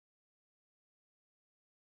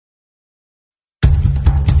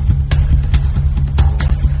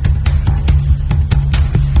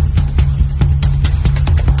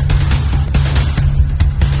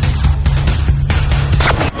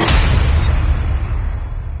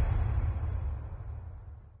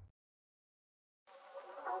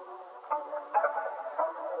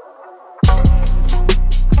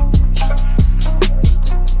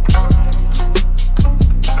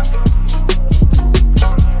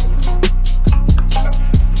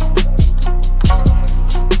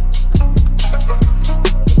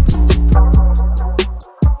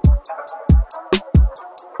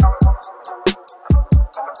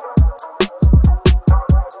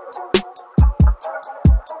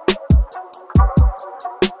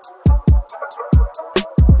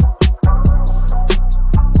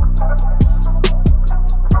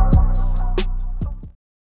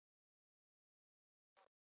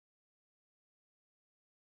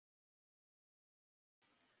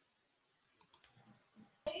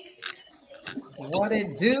What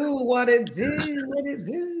it do? What it do? What it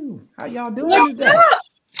do? How y'all doing today?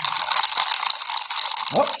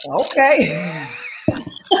 Oh, okay.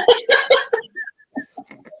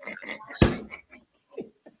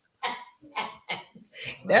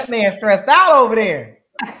 That man stressed out over there.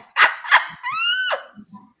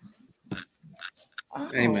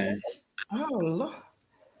 Hey man. Oh Lord.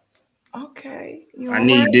 Okay. I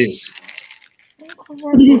need this. Look,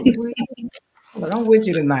 I'm with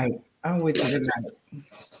you tonight. I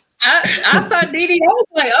saw Didi. I was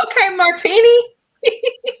like, okay, Martini.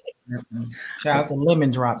 Child, it's a lemon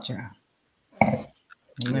drop, child.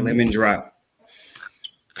 Lemon drop.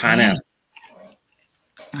 Pineapple.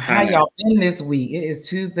 How y'all been this week? It is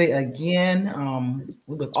Tuesday again.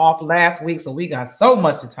 We was off last week, so we got so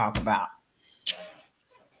much to talk about.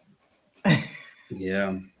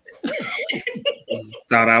 Yeah.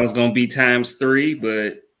 Thought I was gonna be ×3,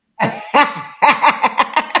 but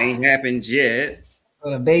ain't happened yet.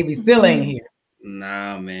 So the baby still ain't here.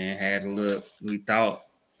 Nah, man. Had to look. We thought,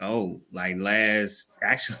 like last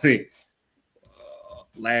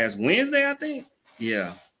Wednesday, I think.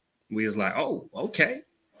 Yeah. We was like, oh, okay.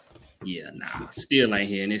 Yeah, nah, still ain't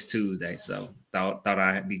here, and it's Tuesday, so thought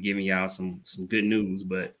I'd be giving y'all some good news,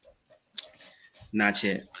 but not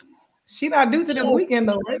yet. She not due to this weekend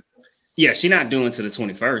though, right? Yeah, she not doing to the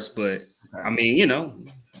 21st, but I mean,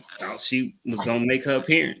 thought she was gonna make her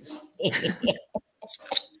appearance.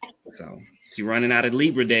 So she running out of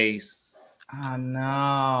Libra days. I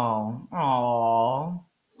know. Oh.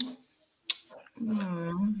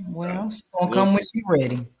 Well, she's gonna come when she's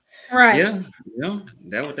ready. Right. Yeah,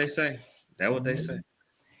 that's what they say.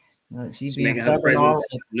 Look, she's being making her stubborn presence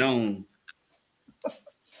already. known.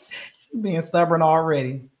 She's being stubborn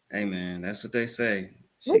already. Hey man, that's what they say.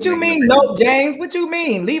 What you mean? No, James. What you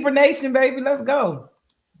mean? Libra Nation, baby. Let's go.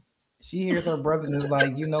 She hears her brother and is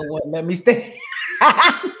like, you know what? Let me stay.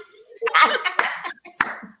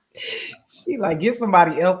 She like, get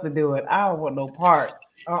somebody else to do it. I don't want no parts.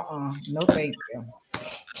 No, thank you.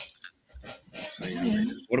 So,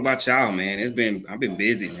 what about y'all, man? I've been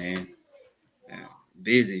busy, man. Yeah,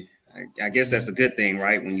 busy. I guess that's a good thing,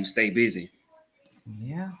 right? When you stay busy.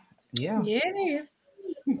 Yeah. Yeah, it is.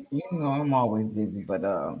 You know, I'm always busy, but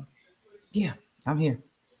yeah, I'm here.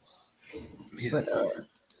 Yeah. But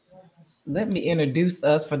let me introduce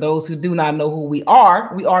us for those who do not know who we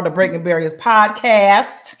are. We are the Breaking Barriers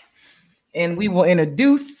podcast, and we will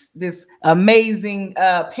introduce this amazing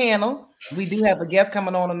panel. We do have a guest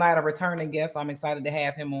coming on tonight, a returning guest. I'm excited to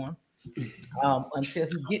have him on. Until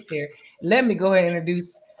he gets here, let me go ahead and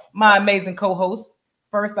introduce my amazing co-host.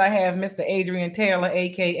 First, I have Mr. Adrian Taylor,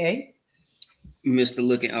 aka Mr.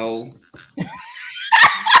 Looking Old.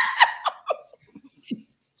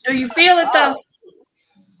 So you feel it though?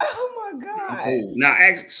 Oh my God! Cool. Now,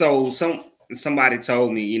 so somebody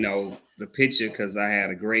told me, the picture because I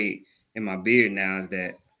had a gray in my beard now is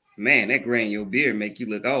that, man, that gray in your beard make you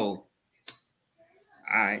look old.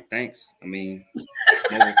 All right, thanks. I mean,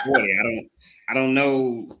 I'm over 40. I don't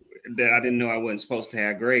know that I didn't know I wasn't supposed to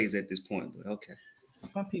have grays at this point, but okay.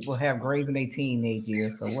 Some people have grays in their teenage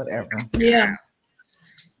years, so whatever. Yeah.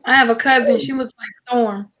 I have a cousin. She looks like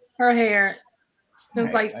Storm. Her hair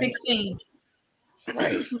since like 16.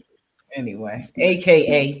 Right. Anyway,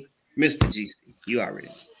 aka Mr. GC. You already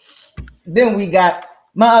know. Then we got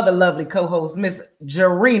my other lovely co-host, Miss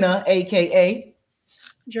Jarena, aka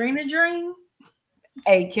Drina Dream.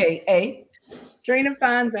 aka Drina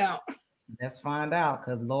finds out. Let's find out,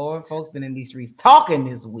 because Lord, folks been in these streets talking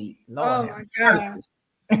this week. Lord, oh my God.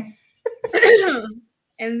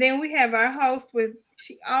 And then we have our host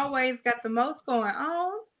she always got the most going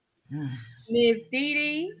on. Miss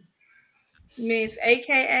Didi. Miss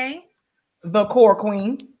AKA. The Core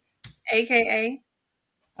Queen. AKA.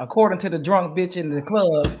 According to the drunk bitch in the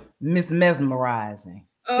club, Miss Mesmerizing.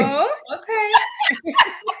 Oh, okay.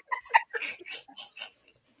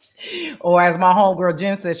 Or as my homegirl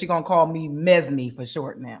Jen says, she's gonna call me Mesme for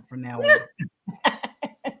short now, from now on.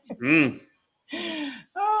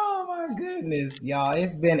 Oh my goodness, y'all.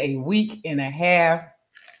 It's been a week and a half.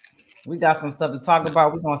 We got some stuff to talk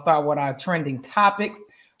about. We're gonna start with our trending topics.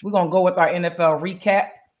 We're gonna go with our NFL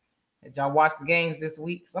recap. Did y'all watch the games this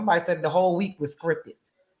week? Somebody said the whole week was scripted.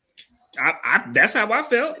 That's how I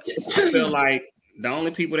felt. I felt like the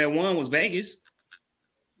only people that won was Vegas.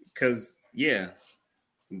 Cause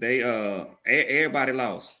they everybody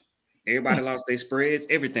lost. Everybody lost their spreads,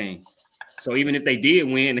 everything. So even if they did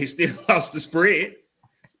win, they still lost the spread.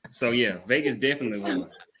 So yeah, Vegas definitely won.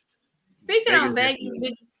 Speaking of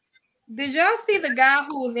Vegas, did y'all see the guy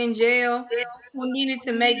who was in jail who needed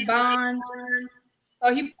to make bonds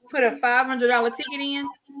Oh, he put a $500 ticket in,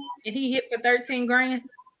 and he hit for 13 grand.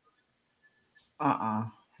 Wow.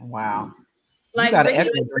 You Like, got but to he,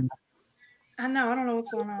 echo. I know, I don't know what's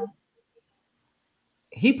going on.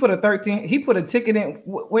 He put a 13. He put a ticket in.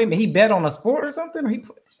 Wait a minute. He bet on a sport or something, or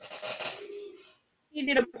He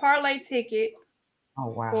did a parlay ticket Oh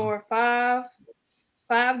wow. for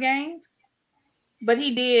five games, but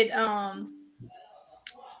he did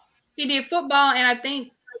football and I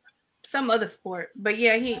think some other sport. But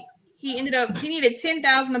yeah, he ended up he needed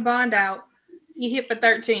 10,000 to bond out. He hit for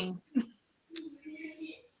 13.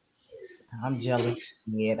 I'm jealous.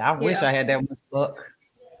 Yeah, I wish Yeah. I had that much luck.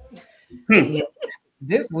 Hmm. Yeah,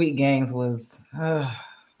 this week games was. I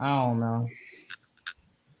don't know.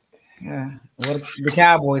 Yeah, what the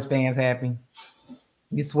Cowboys fans happy?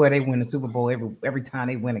 You swear they win the Super Bowl every time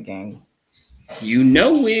they win a game. You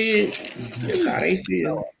know it. That's how they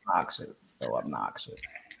feel. So obnoxious. So obnoxious.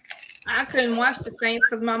 I couldn't watch the Saints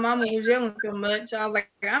because my mama was yelling so much. I was like,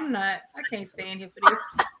 I can't stand here for this.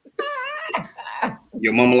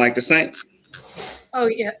 Your mama like the Saints? Oh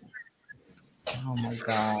yeah. Oh my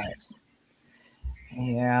God.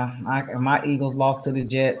 Yeah, my Eagles lost to the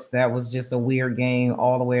Jets. That was just a weird game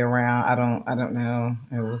all the way around. I don't know.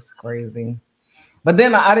 It was crazy. But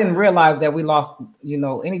then I didn't realize that we lost.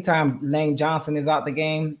 Anytime Lane Johnson is out the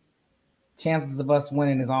game, chances of us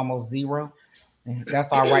winning is almost zero.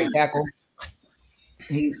 That's our right tackle.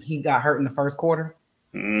 He got hurt in the first quarter,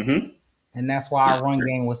 Mm-hmm. and that's why our run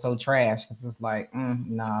game was so trash. Because it's like,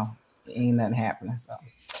 no, ain't nothing happening. So,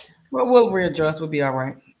 well, we'll readjust. We'll be all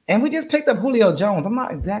right. And we just picked up Julio Jones. I'm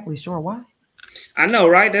not exactly sure why. I know,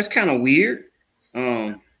 right? That's kind of weird.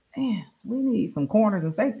 Man, we need some corners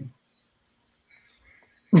and safeties.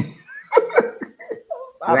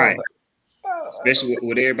 Right. Especially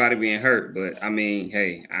with everybody being hurt. But I mean,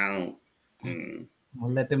 hey, I don't.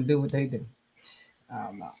 We'll let them do what they do. I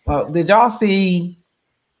don't know. Well, did y'all see?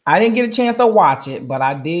 I didn't get a chance to watch it, but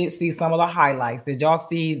I did see some of the highlights. Did y'all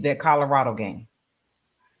see that Colorado game?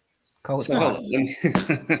 Coach. So hold on.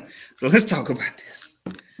 So let's talk about this.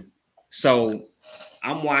 So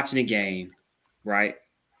I'm watching the game, right?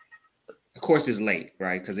 Of course, it's late,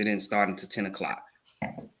 right? Because it didn't start until 10 o'clock.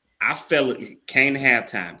 Came to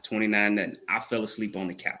halftime, 29-0. I fell asleep on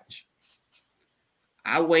the couch.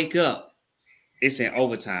 I wake up. It's in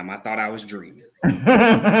overtime. I thought I was dreaming. I'm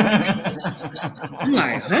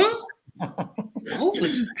like, huh?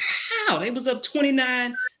 Overtime? How? They was up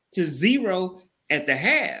 29-0 at the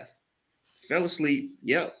half. Fell asleep.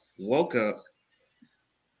 Yep. Woke up.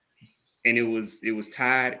 And it was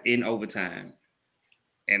tied in overtime.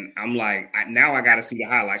 And I'm like, now I got to see the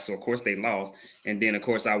highlights. So, of course, they lost. And then, of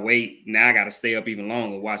course, I wait. Now I got to stay up even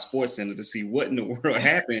longer, watch SportsCenter to see what in the world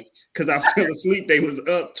happened. Because I fell asleep. They was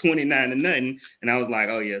up 29-0. And I was like,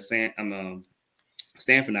 oh, yeah,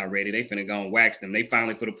 Stanford not ready. They finna go and wax them. They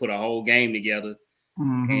finally finna put a whole game together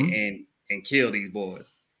and kill these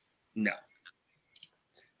boys. No.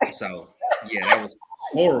 So, yeah, that was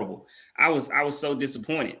horrible. I was so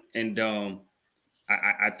disappointed. And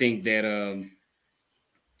I think that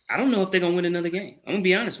I don't know if they're gonna win another game. I'm gonna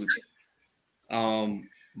be honest with you.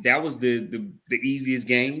 That was the easiest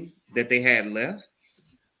game that they had left.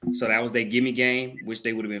 So that was their gimme game, which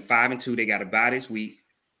they would have been 5-2. They got a bye this week,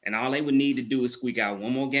 and all they would need to do is squeak out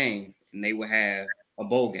one more game, and they would have a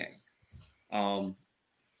bowl game.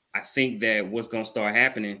 I think that what's gonna start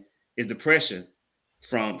happening is the pressure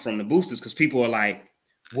from the boosters, because people are like,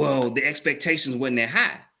 well, the expectations wasn't that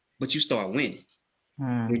high, but you start winning.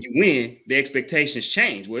 When you win, the expectations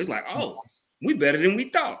change. Where it's like, oh, we better than we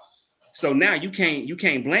thought. So now you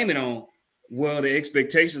can't blame it on, well, the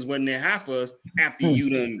expectations wasn't that high for us after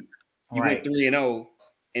you went 3-0,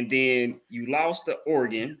 and then you lost to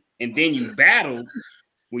Oregon, and then you battled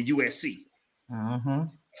with USC.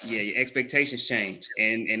 Yeah, your expectations change.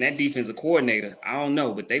 And that defensive coordinator, I don't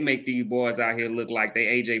know, but they make these boys out here look like they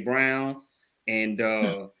AJ Brown and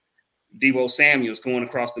Debo Samuel's going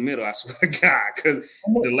across the middle. I swear to God, because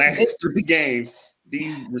the last 3 games,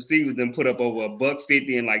 these receivers then put up over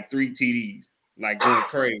 $150 and like 3 TDs, like going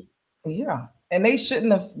crazy. Yeah, and they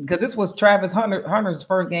shouldn't have, because this was Travis Hunter's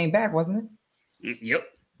first game back, wasn't it? Yep.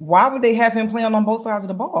 Why would they have him playing on both sides of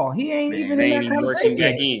the ball? He ain't even in that kind working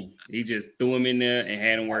back in. He just threw him in there and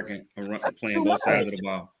had him working, playing both sides of the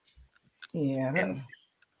ball. Yeah,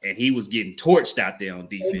 and he was getting torched out there on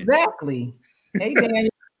defense. Exactly. Hey, Daniel.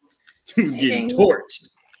 He was getting torched.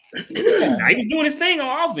 Now, he was doing his thing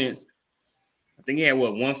on offense. I think he had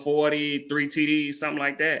 140, 3 TDs, something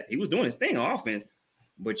like that. He was doing his thing on offense,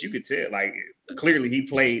 but you could tell, like, clearly he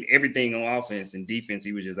played everything on offense, and defense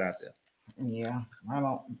he was just out there. Yeah,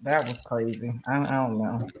 that was crazy. I don't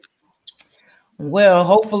know. Well,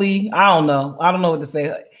 hopefully, I don't know. I don't know what to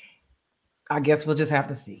say. I guess we'll just have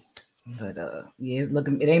to see. But yeah,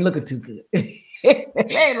 it ain't looking too good. it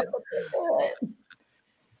ain't looking too good.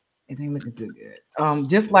 It ain't looking too good.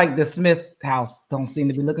 Just like the Smith house don't seem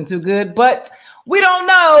to be looking too good, but we don't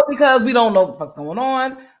know because we don't know what's going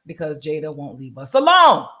on because Jada won't leave us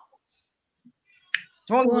alone.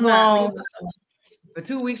 She won't leave us alone for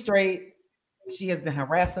 2 weeks straight. She has been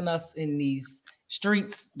harassing us in these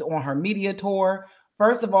streets on her media tour.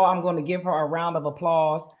 First of all, I'm going to give her a round of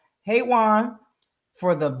applause. Hey, Juan,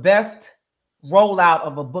 for the best rollout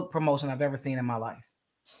of a book promotion I've ever seen in my life.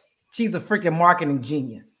 She's a freaking marketing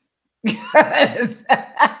genius.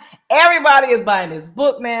 Everybody is buying this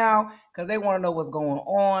book now because they want to know what's going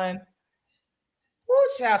on. Woo,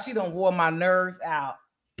 child, she done wore my nerves out.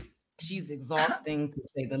 She's exhausting to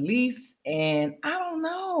say the least. And I don't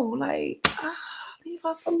know, like, leave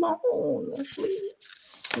us alone, please.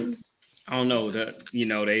 I don't know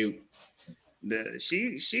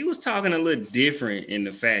she was talking a little different in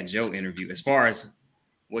the Fat Joe interview as far as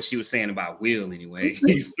what she was saying about Will anyway.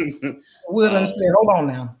 Will done said, hold on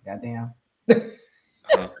now, goddamn.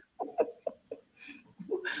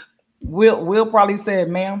 Will probably said,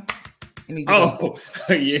 ma'am.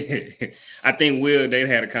 Yeah. I think Will, they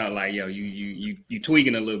had a kind of like, yo, you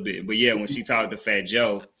tweaking a little bit. But yeah, when she talked to Fat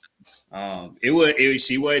Joe,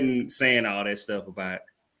 she wasn't saying all that stuff about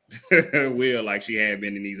Will like she had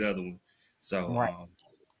been in these other ones. So right.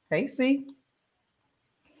 Hey, C.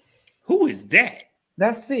 Who is that?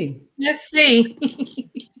 That's C. Let's see.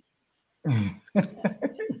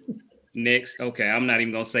 Next. Okay, I'm not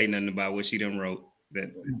even gonna say nothing about what she done wrote.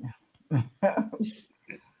 That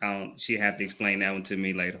she have to explain that one to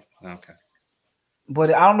me later. Okay.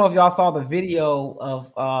 But I don't know if y'all saw the video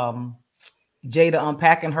of Jada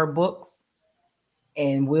unpacking her books,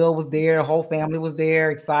 and Will was there. The whole family was there,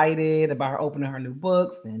 excited about her opening her new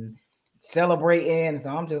books and celebrating. So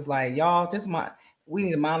I'm just like, y'all, we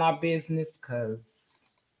need to mind our business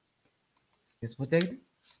because it's what they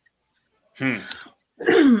do.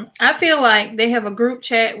 I feel like they have a group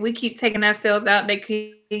chat. We keep taking ourselves out. They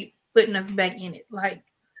keep putting us back in it. Like,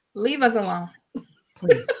 leave us alone.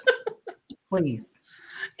 Please. Please.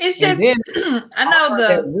 It's just, then, I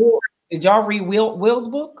know did y'all read Will's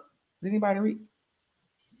book? Did anybody read?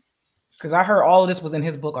 Because I heard all of this was in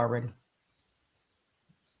his book already.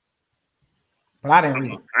 But I didn't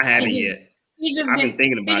read it. I haven't yet. I've been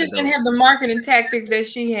thinking about it. He just didn't have the marketing tactics that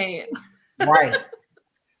she had. Right.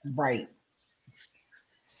 Right.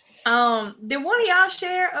 Did one of y'all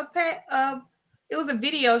share it was a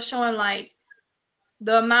video showing like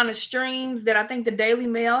the amount of streams that I think the Daily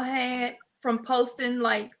Mail had from posting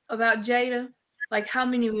like about Jada, like how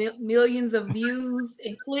many millions of views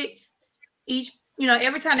and clicks each,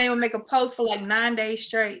 every time they would make a post for like 9 days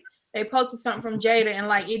straight, they posted something from Jada and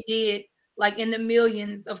like it did like in the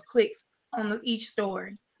millions of clicks on each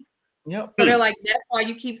story. Yep. So they're like, that's why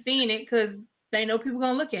you keep seeing it, because they know people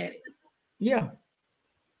gonna look at it. Yeah.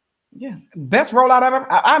 Yeah. Best rollout I've ever.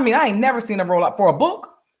 I mean, I ain't never seen a rollout for a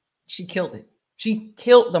book. She killed it. She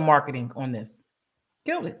killed the marketing on this.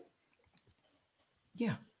 Killed it.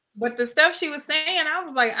 Yeah. But the stuff she was saying, I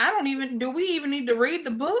was like, do we even need to read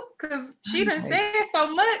the book? Because she done said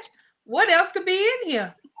so much. What else could be in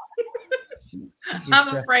here?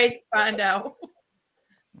 I'm afraid to find out.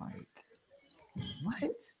 Like,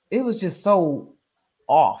 what? It was just so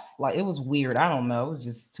off. Like, it was weird. I don't know. It was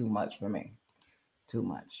just too much for me. Too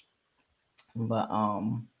much. But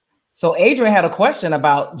so Adrian had a question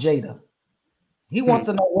about Jada. He wants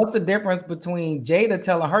to know what's the difference between Jada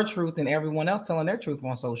telling her truth and everyone else telling their truth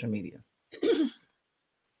on social media.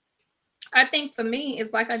 I think for me,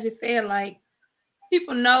 it's like I just said, like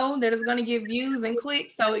people know that it's going to get views and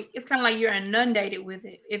clicks. So it's kind of like you're inundated with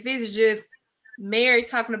it. If it's just Mary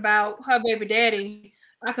talking about her baby daddy,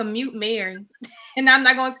 I can mute Mary and I'm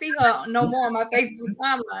not going to see her no more on my Facebook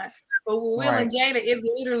timeline. But with Will and Jada, it's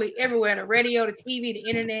literally everywhere. The radio, the TV, the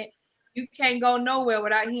internet. You can't go nowhere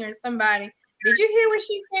without hearing somebody. Did you hear what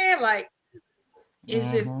she said? Like,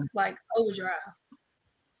 it's just like overdrive.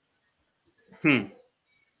 And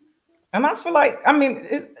I feel like, I mean,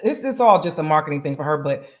 it's all just a marketing thing for her.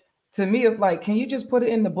 But to me, it's like, can you just put it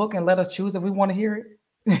in the book and let us choose if we want to hear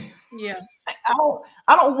it? Yeah.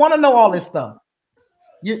 I don't want to know all this stuff.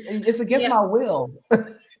 It's against my will.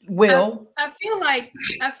 I feel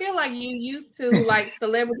like you used to like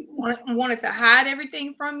celebrities wanted to hide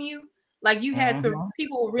everything from you. Like you had to,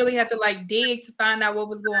 people really had to like dig to find out what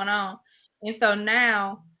was going on. And so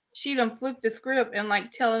now she done flipped the script and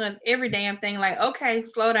like telling us every damn thing. Like, okay,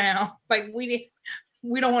 slow down. Like we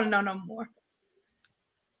don't want to know no more.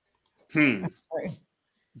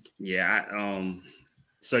 Yeah.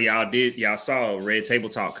 So y'all saw Red Table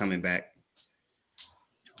Talk coming back.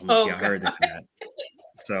 I don't know if y'all heard that.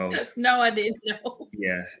 So no, I didn't know.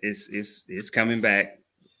 yeah, it's coming back.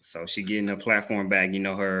 So she getting her platform back.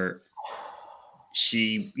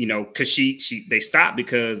 She, because they stopped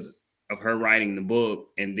because of her writing the book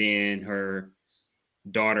and then her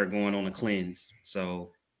daughter going on a cleanse.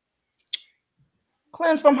 So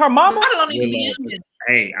cleanse from her mama. I don't need to Willow, be in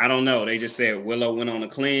hey, I don't know. They just said Willow went on a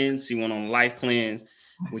cleanse. She went on a life cleanse,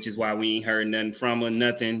 which is why we ain't heard nothing from her.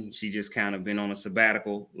 Nothing. She just kind of been on a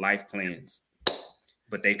sabbatical life cleanse.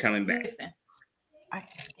 But they coming back. Listen, I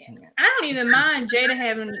just can't. I don't even mind Jada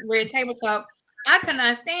having Red Table Talk. I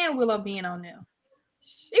cannot stand Willow being on there.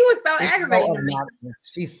 She was so aggravating to me.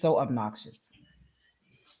 She's so obnoxious.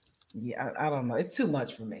 Yeah, I don't know. It's too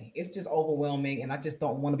much for me. It's just overwhelming, and I just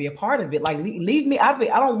don't want to be a part of it. Like, leave me. I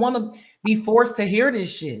don't want to be forced to hear this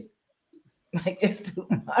shit. Like, it's too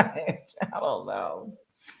much. I don't know.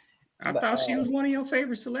 I thought she was one of your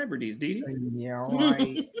favorite celebrities, Dee. Yeah,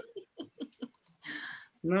 right.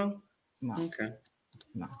 No. Okay.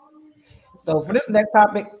 No. So for this next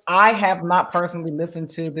topic, I have not personally listened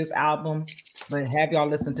to this album, but have y'all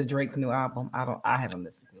listened to Drake's new album? I haven't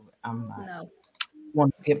listened to it. I'm not. No.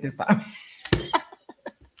 Want to skip this time.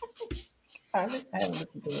 I haven't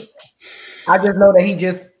listened to it. I just know that he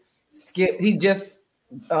just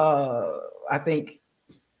I think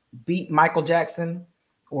beat Michael Jackson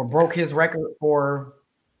or broke his record for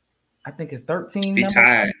I think it's 13. He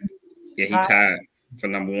tied. Yeah, he tied for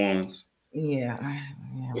number ones. Yeah,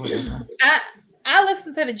 whatever. I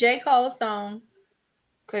listened to the J. Cole song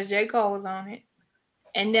because J. Cole was on it.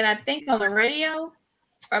 And then I think on the radio,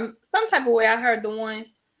 some type of way, I heard the one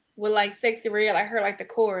with like Sexy Red. I heard like the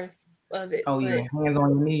chorus of it. Oh, yeah, hands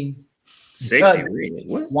on your knee. Sexy Red.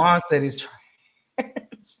 What? Juan said it's trash.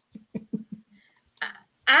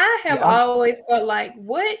 I have always felt like,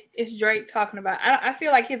 what is Drake talking about? I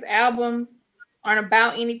feel like his albums aren't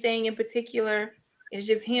about anything in particular. It's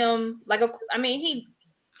just him. Like,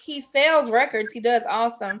 he sells records. He does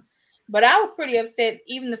awesome. But I was pretty upset,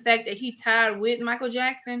 even the fact that he tied with Michael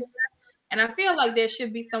Jackson. And I feel like there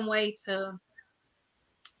should be some way to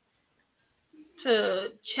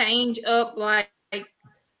change up like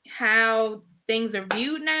how things are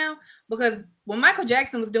viewed now. Because when Michael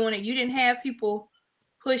Jackson was doing it, you didn't have people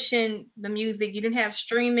pushing the music. You didn't have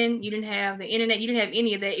streaming. You didn't have the internet. You didn't have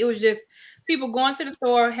any of that. It was just people going to the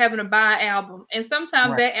store having to buy an album. And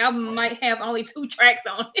sometimes that album might have only 2 tracks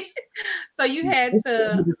on it. So you had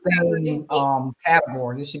to be the same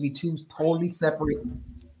categories. It should be 2 totally separate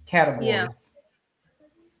categories.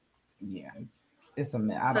 Yeah, it's a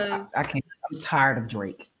mess. I can't. I'm tired of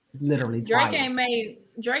Drake. It's literally Drake ain't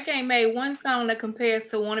made one song that compares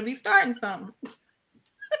to "Wanna Be Starting Something."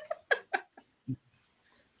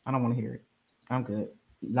 I don't want to hear it. I'm good.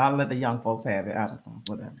 I'll let the young folks have it. I don't know.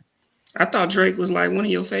 Whatever. I thought Drake was like one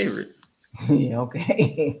of your favorite. Yeah.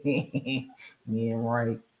 Okay. Yeah.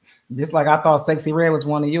 Right. Just like I thought Sexy Red was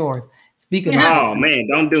one of yours. Speaking of man,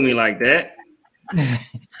 don't do me like that.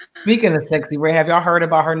 Speaking of Sexy Red, have y'all heard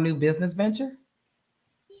about her new business venture?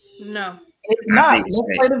 No. If not, let's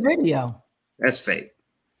play the video. That's fake.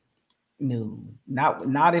 No,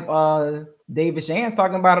 not if David Shan's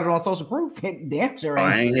talking about it on Social Proof. Damn sure.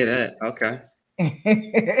 I ain't hear that. Okay.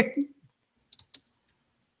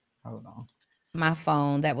 Hold on. My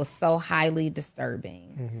phone that was so highly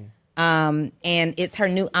disturbing. Mm-hmm. And it's her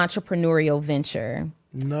new entrepreneurial venture.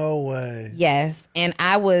 No way. Yes. And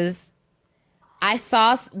I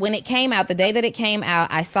saw when it came out, the day that it came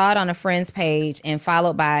out, I saw it on a friend's page and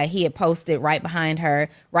followed by, he had posted right behind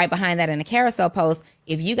that in a carousel post.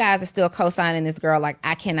 If you guys are still co-signing this girl, like,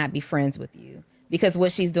 I cannot be friends with you because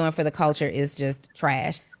what she's doing for the culture is just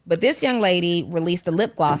trash. But this young lady released a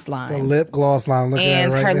lip gloss line. The lip gloss line. Look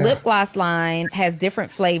and at it right her now. lip gloss line has different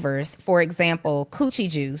flavors. For example, coochie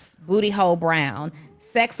juice, booty hole brown,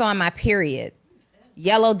 sex on my period,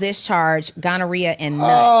 yellow discharge, gonorrhea, and nut.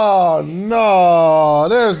 Oh, no.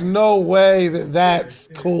 There's no way that's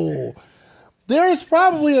cool. There's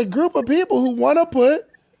probably a group of people who want to put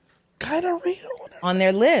gonorrhea on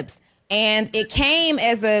their lips. And it came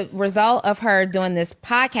as a result of her doing this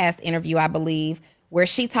podcast interview, I believe, where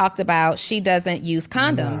she talked about she doesn't use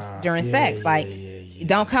condoms during sex.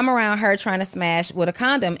 Don't come around her trying to smash with a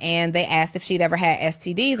condom. And they asked if she'd ever had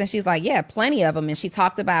STDs. And she's like, yeah, plenty of them. And she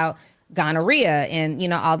talked about gonorrhea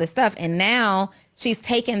and, all this stuff. And now she's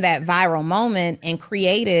taken that viral moment and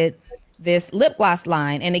created this lip gloss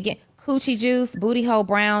line. And again, coochie juice, booty hole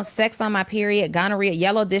brown, sex on my period, gonorrhea,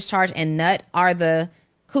 yellow discharge, and nut are the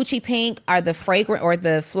coochie pink are the fragrant or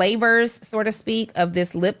the flavors, so to speak, of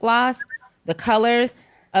this lip gloss. The colors.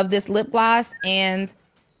 of this lip gloss? And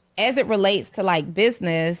as it relates to like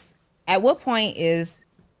business, at what point is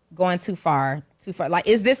going too far? Like,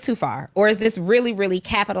 is this too far? Or is this really, really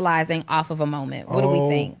capitalizing off of a moment? What do we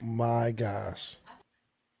think? Oh my gosh.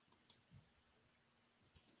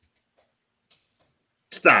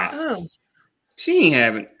 Stop. Oh, She ain't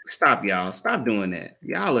having. Stop, y'all. Stop doing that.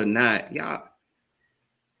 Y'all are not. Y'all.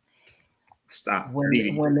 Stop. When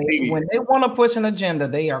Didi. when they want to push an agenda,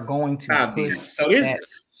 they are going to Stop, push Didi. So this. that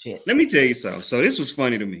shit. Let me tell you something. So this was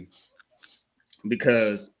funny to me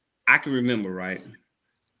because I can remember, right,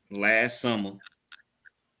 last summer.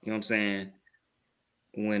 You know what I'm saying?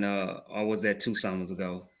 When or was that 2 summers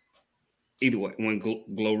ago? Either way, when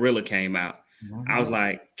Glorilla came out, I was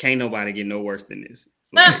like, can't nobody get no worse than this.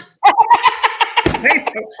 Like,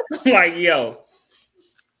 I'm like, yo,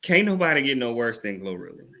 can't nobody get no worse than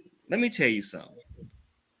Glorilla. Let me tell you something.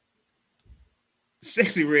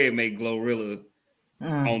 Sexy Red made Glorilla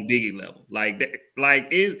on Biggie level. Like that,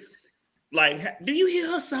 do you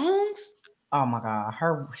hear her songs? Oh my god,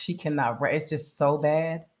 she cannot rap. It's just so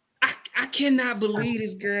bad. I cannot believe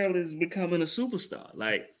this girl is becoming a superstar.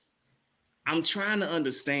 Like, I'm trying to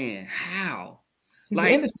understand how. He's like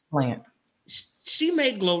an industry plant. She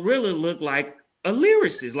made Glorilla look like a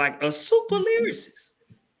lyricist, like a super lyricist.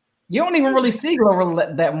 You don't even really see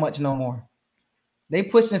Glorilla that much no more. They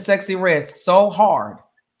pushing Sexy Red so hard.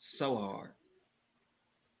 So hard.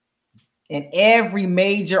 And every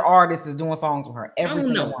major artist is doing songs with her. I Every don't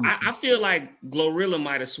single know. one. I feel like Glorilla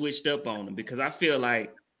might have switched up on them because I feel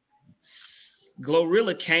like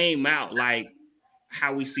Glorilla came out like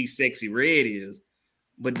how we see Sexy Red is,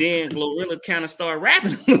 but then Glorilla kind of started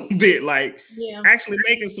rapping a little bit, like actually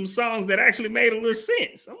making some songs that actually made a little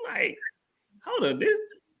sense. I'm like, hold up,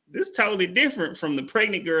 this totally different from the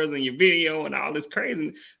pregnant girls in your video and all this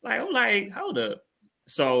crazy. Like, I'm like, hold up.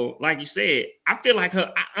 So, like you said, I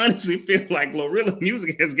honestly feel like Glorilla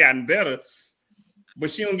music has gotten better, but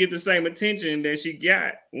she don't get the same attention that she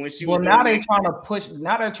got when she was. Now they're trying to push.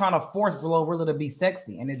 Now they're trying to force Glorilla to be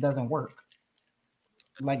sexy, and it doesn't work.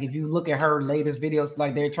 Like if you look at her latest videos,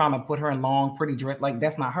 like they're trying to put her in long, pretty dress. Like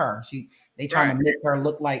that's not her. They trying to make her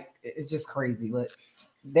look like it's just crazy. But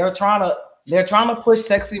they're trying to push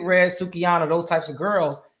Sexy Red, Sukihana, those types of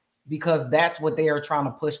girls because that's what they are trying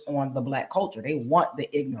to push on the black culture. They want the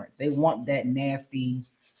ignorance. They want that nasty,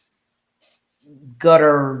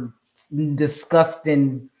 gutter,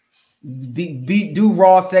 disgusting, do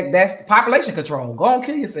raw sex. That's population control. Go on,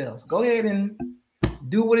 kill yourselves. Go ahead and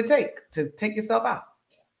do what it takes to take yourself out.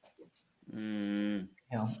 You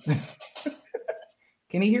know.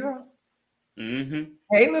 Can he hear us? Mm-hmm.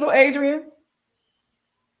 Hey, little Adrian.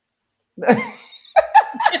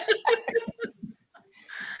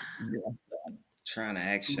 Trying to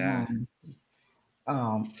act shy.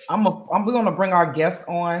 We're gonna bring our guest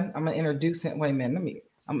on. I'm gonna introduce him. Wait a minute.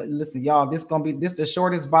 Listen, y'all. This the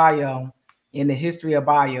shortest bio in the history of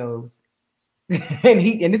bios,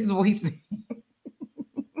 and this is what he said.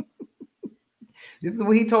 This is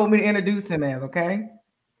what he told me to introduce him as. Okay,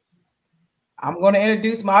 I'm gonna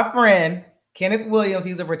introduce my friend Kenneth Williams.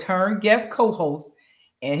 He's a return guest co-host,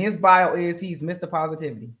 and his bio is he's Mr.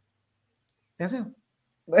 Positivity. That's him.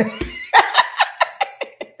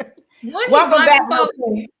 Welcome back, folks.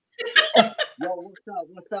 Yo,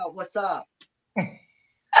 what's up?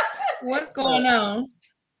 What's going on?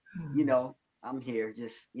 You know, I'm here.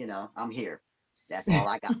 Just, I'm here. That's all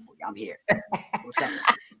I got for you. I'm here. What's up?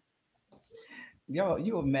 Yo,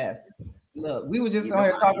 you a mess. Look, we were just on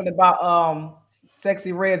here talking about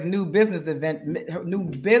Sexy Red's new business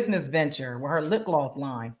venture with her lip gloss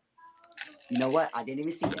line. You know what? I didn't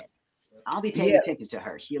even see that. I'll be paying attention to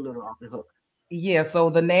her. She a little off the hook. Yeah, so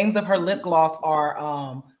the names of her lip gloss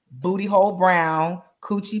are Booty Hole Brown,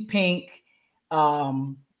 Coochie Pink,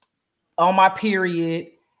 On My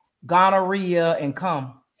Period, Gonorrhea, and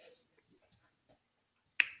Cum.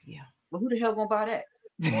 Yeah. Well, who the hell gonna buy that?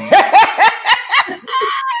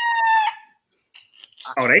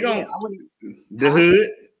 Oh, they gonna the hood.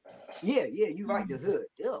 Yeah, you're right. The hood.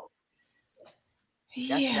 Ew.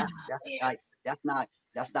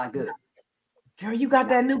 That's not good. Girl, you got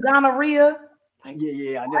that new gonorrhea? Like,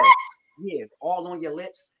 yeah, I know. Yeah, all on your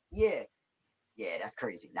lips. Yeah, that's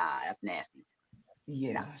crazy. Nah, that's nasty.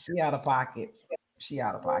 Yeah, she out of pocket.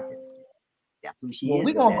 That's who she well, is.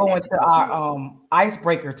 We're gonna go into our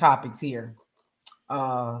icebreaker topics here.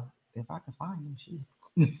 If I can find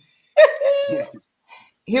them,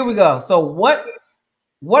 here we go. So what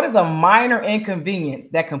is a minor inconvenience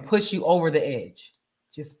that can push you over the edge?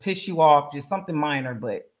 Just piss you off, just something minor,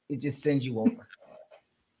 but it just sends you over.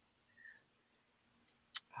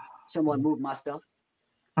 Someone move my stuff.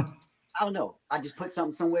 I don't know. I just put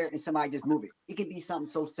something somewhere and somebody just move it. It can be something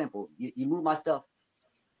so simple. You move my stuff,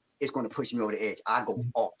 it's going to push me over the edge. I go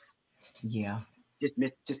off. Yeah.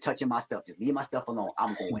 Just touching my stuff. Just leave my stuff alone.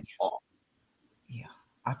 I'm going off. Yeah.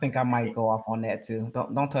 I think I might go off on that too.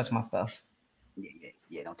 Don't touch my stuff.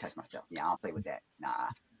 Yeah. Don't touch my stuff. Yeah, I don't play with that. Nah.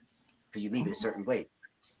 Because you leave it a certain way.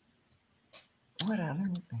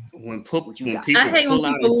 When people I pull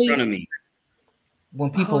out in front of me.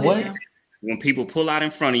 When people what? When people pull out in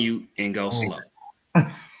front of you and go slow.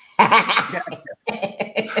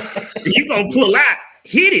 You gonna pull out,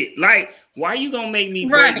 hit it. Like, why you gonna make me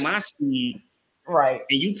break my speed? Right.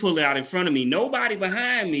 And you pull it out in front of me, nobody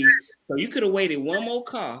behind me. So you could have waited one more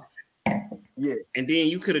car. Yeah. And then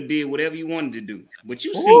you could have did whatever you wanted to do. But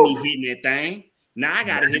you see me hitting that thing. Now I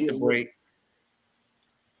gotta hit the brake.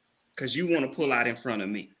 Because you want to pull out in front of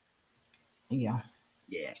me. Yeah.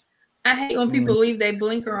 I hate when people leave their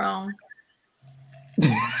blinker on. When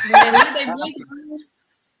they leave their blinker on,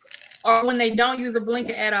 or when they don't use a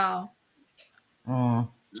blinker at all.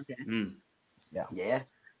 Yeah.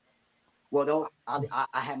 Well, though, I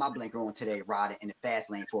had my blinker on today, riding in the fast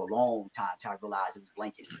lane for a long time until I realized it was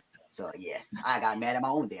blinking. So yeah, I got mad at my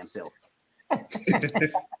own damn self.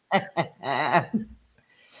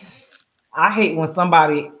 I hate when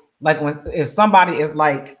somebody if somebody is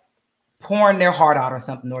like pouring their heart out or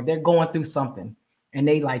something, or they're going through something and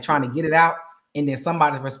they like trying to get it out, and then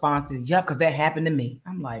somebody's response is, "Yep, because that happened to me."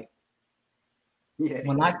 I'm like,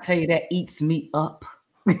 when I tell you that eats me up.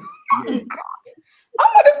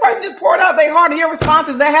 Oh, this person just poured out their heart, and your response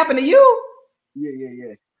is that happened to you?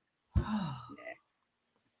 Yeah.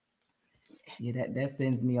 Yeah, that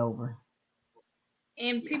sends me over.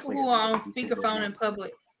 And people who are on speakerphone in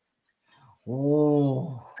public.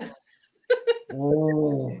 Oh.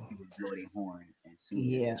 Bloody horn and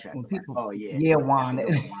yeah. When people, Juan.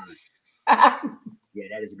 Yeah,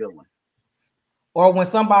 that is a good one. Or when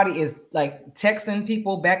somebody is like texting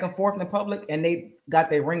people back and forth in public and they got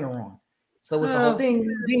their ringer on. So it's a whole ding,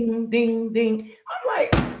 ding, ding, ding. I'm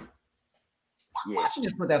like, why don't you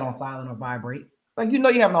just put that on silent or vibrate? Like, you're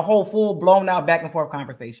having a whole full blown out back and forth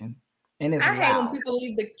conversation. And it's I hate loud. when people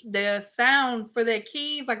leave the sound for their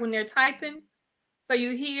keys, like when they're typing. So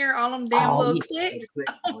you hear all them damn little clicks.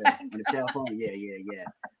 Oh my God. On the cell phone.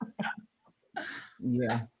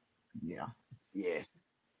 Yeah.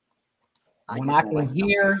 When I can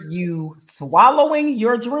hear you swallowing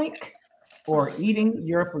your drink or eating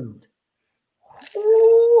your food.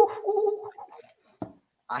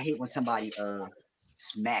 I hate when somebody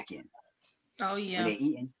smacking. Oh yeah. When they're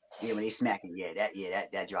eating. Yeah, when they smacking.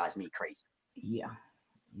 That drives me crazy. Yeah.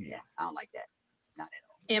 I don't like that. Not at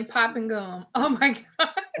all. And popping gum. Oh my God.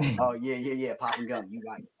 Oh yeah. Popping gum. You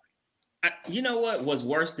right. You know what was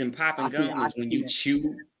worse than popping gum is when you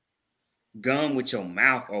chew gum with your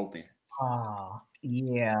mouth open. Oh,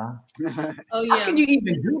 yeah. Oh yeah. How can you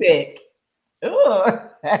even do that? Ugh.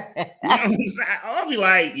 You know what I'm saying? I'll be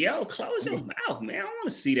like, yo, close your mouth, man. I don't want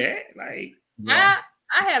to see that. Like, I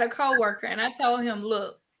had a coworker and I told him,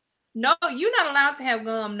 look, no, you're not allowed to have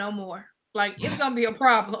gum no more. Like, it's gonna be a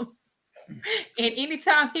problem. And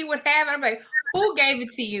anytime he would have it, I'm like, who gave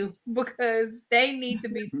it to you? Because they need to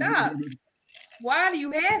be stopped. Why do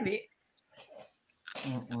you have it?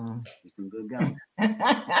 Good gum.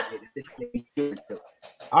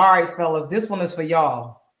 All right, fellas, this one is for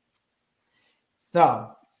y'all.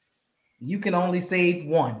 So you can only save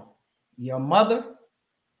one: your mother,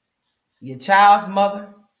 your child's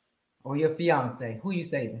mother, or your fiance. Who you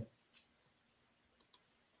saving?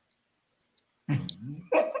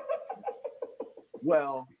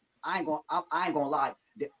 Well, I ain't gonna lie.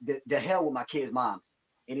 The hell with my kid's mom.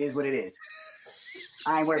 It is what it is.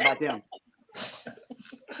 I ain't worried about them.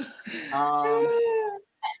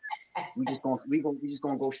 We just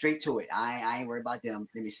gonna go straight to it. I ain't worried about them.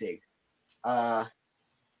 Let me see. I'm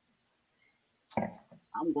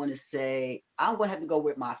gonna have to go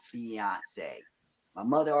with my fiance. My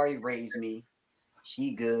mother already raised me.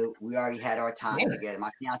 She good. We already had our time together.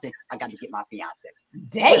 My fiance, I got to get my fiance.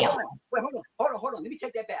 Damn. Wait, hold on. Let me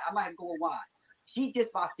take that back. I might have to go with why. She's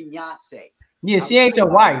just my fiance. Yeah, she ain't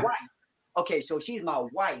your wife. Okay, so she's my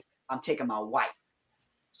wife. I'm taking my wife.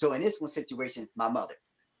 So in this one situation, my mother.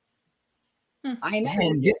 I ain't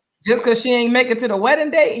Damn, just because she ain't make it to the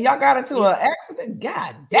wedding date and y'all got into an accident?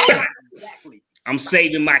 God damn. Exactly. I'm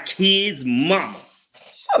saving my kid's mama.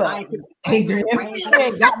 Shut up, Adrian. You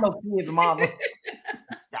ain't got no kid's mama.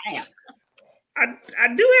 Damn. I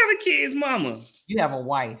do have a kid's mama. You have a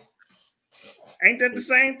wife. Ain't that the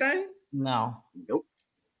same thing? No. Nope.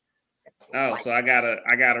 Oh, so I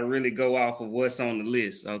gotta really go off of what's on the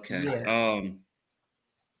list. Okay. Yeah.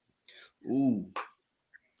 Ooh.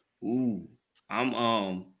 Ooh,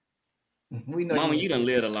 We know Mama, you. you done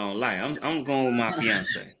lived a long life. I'm going with my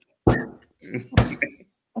fiance.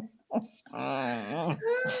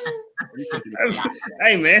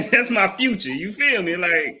 Hey man, that's my future. You feel me?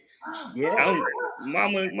 Like, Yeah.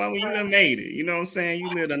 mama, you done made it. You know what I'm saying? You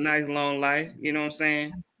lived a nice long life. You know what I'm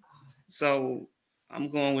saying? So I'm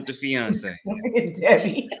going with the fiance.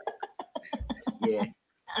 Debbie. Yeah.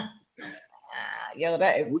 Yo,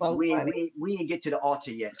 that is so funny. We didn't get to the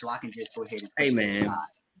altar yet, so I can just go ahead and put Hey that man,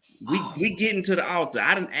 aside. we getting to the altar.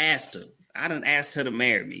 I done asked her. I done asked her to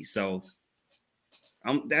marry me. So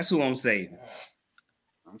that's who I'm saving.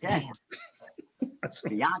 Okay. That's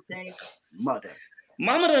what Fiance, mother.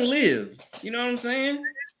 Mama done live. You know what I'm saying?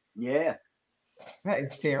 Yeah. That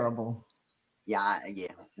is terrible. Yeah,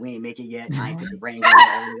 yeah. We ain't make it yet. I ain't put the ring on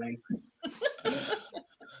it all the way.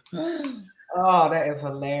 Oh, that is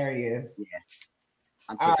hilarious. Yeah.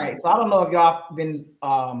 All right. So I don't know if y'all been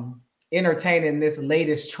entertaining this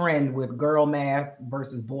latest trend with girl math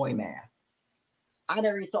versus boy math. I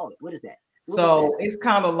never even saw it. What is that? So it's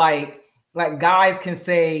kind of like guys can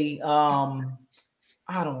say, I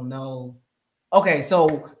don't know. Okay,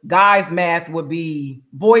 so guys math would be,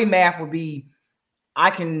 boy math would be, I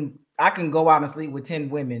can go out and sleep with 10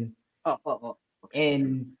 women. Okay.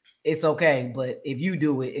 And it's okay, but if you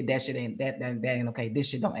do it, that shit ain't that ain't okay. This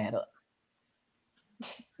shit don't add up.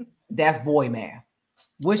 That's boy math.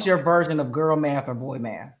 What's your version of girl math or boy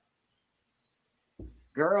math?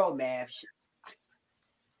 Girl math.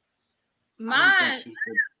 Mine.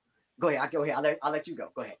 Go ahead. I'll let you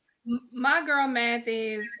go. Go ahead. My girl math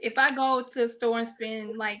is if I go to the store and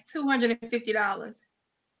spend like $250,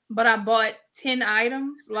 but I bought 10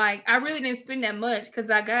 items, like I really didn't spend that much because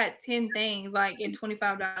I got 10 things like in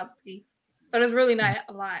 $25 a piece. So that's really not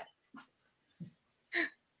a lot.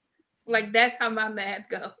 Like that's how my math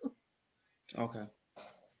goes. Okay.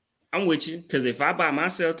 I'm with you. Because if I buy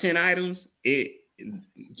myself 10 items, yeah.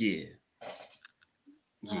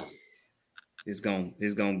 It's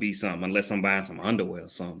gonna be something unless I'm buying some underwear or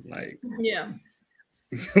something. Like yeah.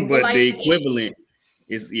 But like, the equivalent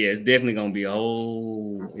is it's definitely gonna be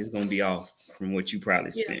it's gonna be off from what you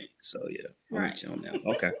probably spent. So yeah, I'm with you on that.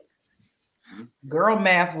 Okay. Girl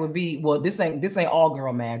math would be, well, this ain't all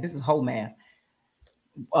girl math. This is whole math.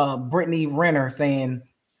 Brittany Renner saying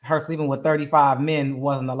her sleeping with 35 men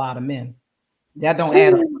wasn't a lot of men. That don't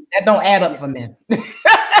add up. That don't add up for men.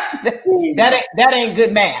 that ain't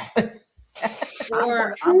good math. I'm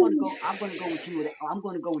gonna go with you. I'm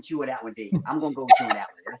gonna go with you with that one, D. I'm gonna go with you on that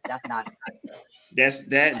one. That's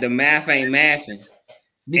not. The math ain't mathing.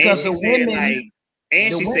 Because and the women,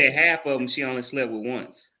 she said half of them she only slept with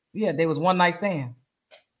once. Yeah, they was one night stands,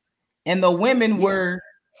 and the women were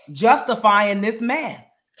justifying this math.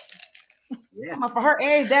 Yeah, for her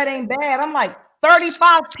age, that ain't bad. I'm like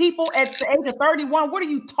 35 people at the age of 31. What are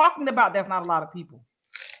you talking about? That's not a lot of people.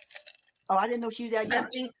 Oh, I didn't know she was that young.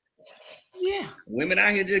 Yeah, women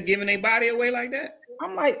out here just giving their body away like that.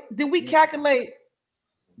 I'm like, did we calculate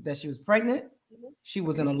that she was pregnant? She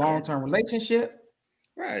was in a long-term relationship,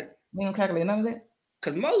 right? We don't calculate none of that.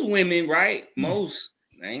 Because most women, right? I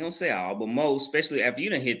ain't gonna say all, but most, especially after you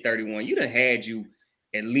done hit 31, you done had you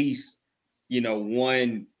at least,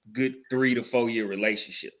 one good 3 to 4 year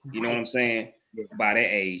relationship. You know what I'm saying? Yeah. By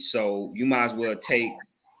that age. So you might as well take,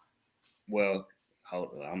 hold on,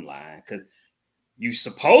 I'm lying. Because you're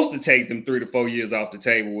supposed to take them 3 to 4 years off the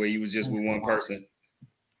table where you was just with one person.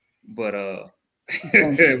 But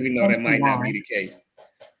we know that might not be the case.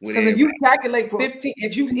 Because if you calculate 15,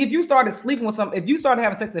 if you started sleeping with if you started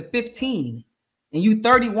having sex at 15 and you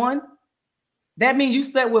 31, that means you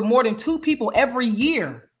slept with more than 2 people every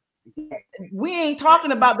year. We ain't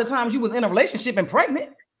talking about the times you was in a relationship and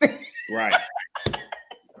pregnant. Right.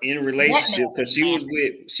 In a relationship because she was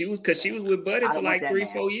with Buddy for like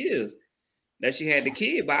 3-4 years that she had the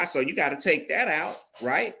kid by. So you got to take that out,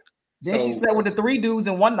 right? Then she slept with the 3 dudes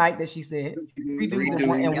in one night that she said. 3 dudes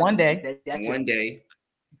in one day. One day.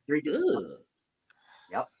 Ugh.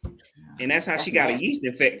 Yep. And that's how she got a yeast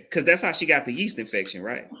infection. Because that's how she got the yeast infection,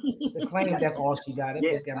 right? The claim that's all she got. It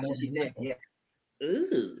just got more than that. Yeah.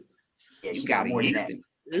 Ugh. Yeah, she got more than that.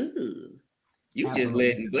 Ugh. You just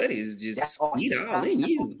letting buddies just eat all in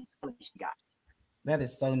you. That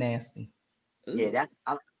is so nasty. Yeah,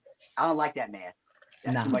 I don't like that math.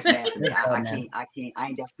 That's too much math to me. I can't. I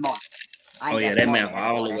ain't that smart. That math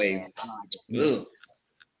all the way. Ugh.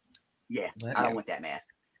 Yeah, I don't want that math.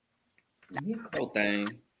 Whole thing.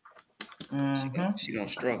 She gonna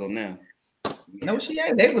struggle now. No, she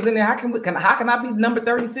ain't. They was in there. How can I be number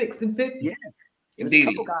 36 and 50? Yeah.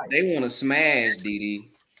 Didi, they want to smash Didi.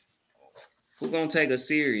 Who gonna take her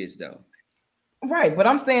serious though? Right, but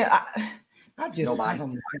I'm saying I Nobody.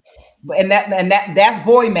 don't know. But and that's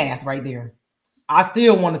boy math right there. I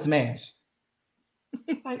still want to smash.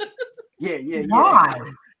 Like, Yeah. why?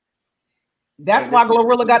 That's Hey, why listen.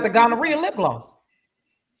 Glorilla got the gonorrhea lip gloss.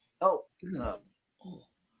 Oh, I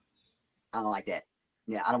don't like that.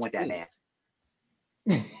 Yeah, I don't want that math.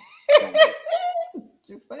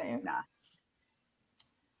 Just saying. Nah,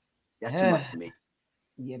 that's too much for me.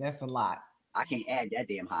 Yeah, that's a lot. I can't add that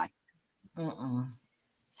damn high. All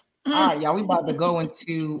right, y'all. We about to go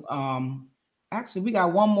into actually we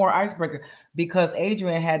got one more icebreaker because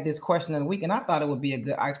Adrian had this question of the week, and I thought it would be a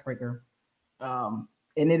good icebreaker.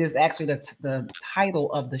 And it is actually the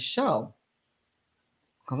title of the show.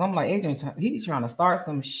 Because I'm like, Adrian, he's trying to start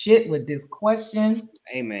some shit with this question.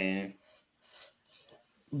 Hey, man.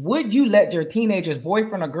 Would you let your teenager's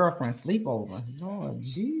boyfriend or girlfriend sleep over? Lord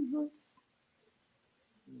Jesus.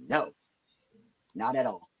 No, not at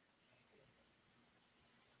all.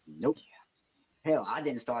 Nope. Hell, I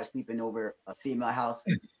didn't start sleeping over a female house.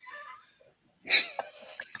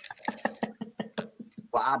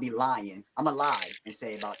 Well, I'll be lying. I'm gonna lie and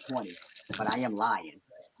say about 20, but I am lying.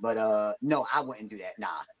 But no, I wouldn't do that.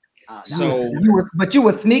 Nah. So you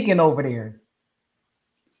were sneaking over there.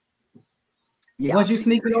 Yeah, Was you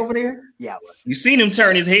sneaking over there? Yeah, I was. You seen him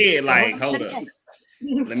turn his head like, hold up.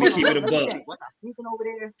 Let me keep it a buck. Was I sneaking over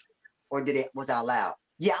there? Or was I allowed?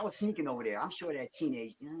 Yeah, I was sneaking over there. I'm sure that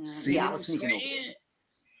teenage. See yeah, what I was I'm sneaking over saying? there.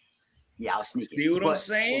 Yeah, I was sneaking. See what I'm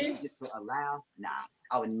saying? Just to allow? Nah,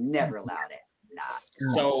 I would never allow that. Nah.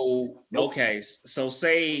 So, Nope. okay. So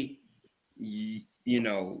say, you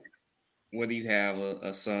know, whether you have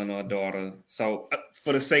a son or a daughter. So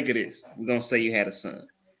for the sake of this, we're going to say you had a son.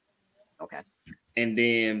 Okay. And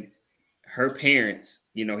then her parents,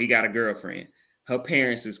 you know, he got a girlfriend. Her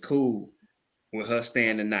parents is cool with her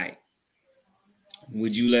staying the night.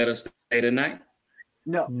 Would you let her stay the night?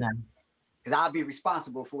 No. No. Because I'll be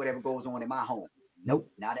responsible for whatever goes on in my home.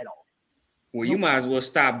 Nope, not at all. Well, you might as well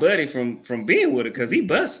stop Buddy from being with her because he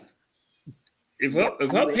busting. If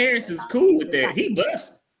her parents is cool with that, he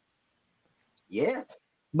busting. Yeah.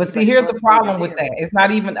 But see, here's the problem with that. It's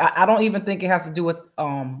not even, I don't even think it has to do with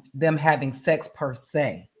them having sex per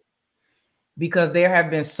se. Because there have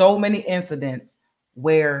been so many incidents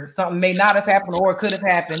where something may not have happened or it could have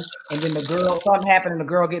happened, and then something happened and the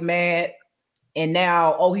girl get mad, and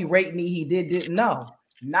now, oh, he raped me, he didn't know.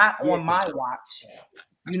 Not on my watch.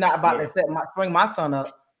 You're not about to bring my son up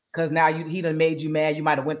because now he done made you mad. You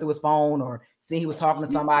might have went through his phone or seen he was talking to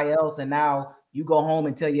somebody else, and now you go home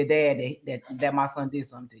and tell your dad that my son did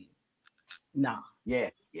something to you. No.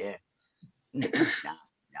 Yeah. Nah.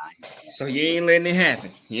 So you ain't letting it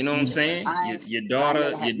happen. You know what I'm saying? Your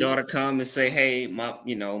daughter come and say, hey, my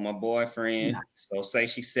boyfriend. So say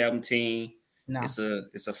she's 17. No.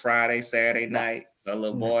 It's a Friday, Saturday night. Her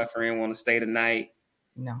little boyfriend want to stay the night.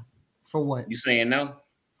 No. For what? You saying no?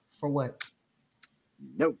 For what?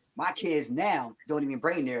 No. My kids now don't even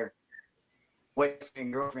bring their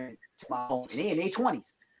boyfriend, girlfriend to my home. And they're in their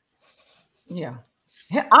 20s. Yeah.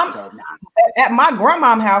 At my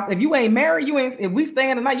grandma's house, if you ain't married, if we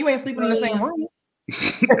staying tonight, you ain't sleeping in the same room.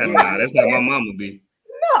 Nah, that's how my mama be.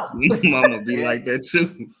 No. My mama be like that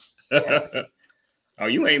too. Oh,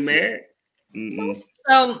 you ain't married? Mm-mm.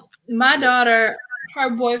 So my daughter, her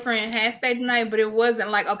boyfriend had stayed the night, but it wasn't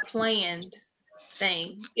like a planned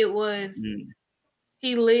thing. It was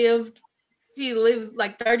he lived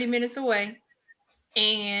like 30 minutes away,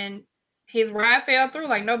 and his ride fell through.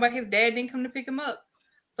 Like his dad didn't come to pick him up.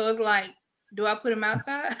 So it's like, do I put him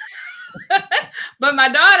outside? But my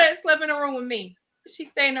daughter slept in the room with me. She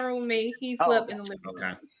stayed in the room with me. He slept in the living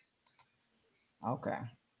room. Okay.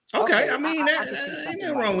 I mean, ain't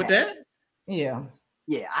nothing wrong with that. Yeah.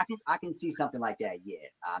 Yeah, I can see something like that. Yeah.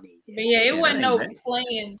 I mean, but yeah, it wasn't no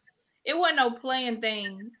planned. It wasn't no planned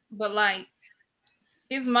thing. But like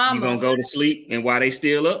his mama. You gonna go to sleep and while they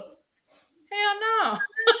still up? Hell no.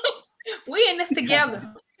 We in this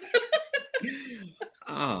together.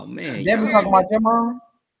 Oh man. Definitely talking about your mom?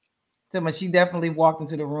 Tell me, she definitely walked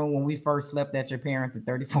into the room when we first slept at your parents at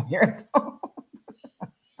 34 years old.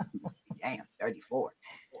 Damn, 34.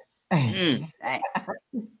 Damn.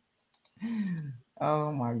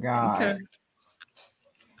 Oh my God. Okay.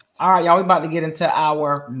 All right, y'all. We're about to get into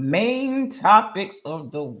our main topics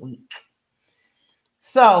of the week.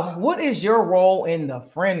 So, what is your role in the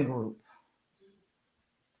friend group?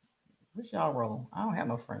 What's y'all role? I don't have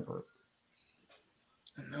no friend group.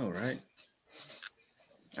 I know, right?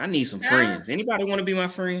 I need some friends. Anybody want to be my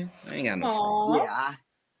friend? I ain't got no friends. Yeah,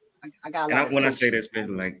 I got a lot. When I say that,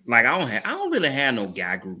 especially like I don't really have no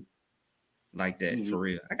guy group like that for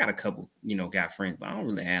real. I got a couple, guy friends, but I don't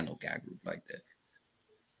really have no guy group like that.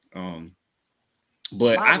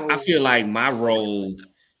 But My I role, feel like my role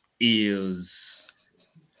is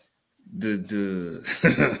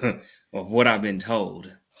the of what I've been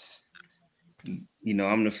told. You know,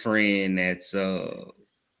 I'm the friend that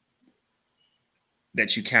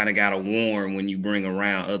you kind of gotta warn when you bring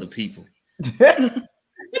around other people.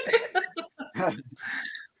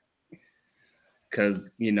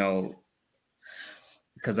 Cause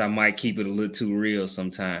I might keep it a little too real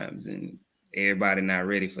sometimes, and everybody not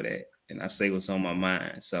ready for that. And I say what's on my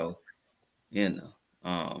mind. So, yeah,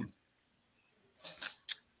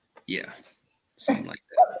 something like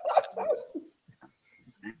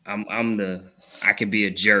that. I can be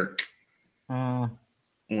a jerk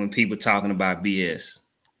when people talking about BS.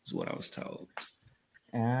 Is what I was told.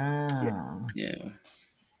 Yeah.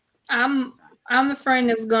 I'm the friend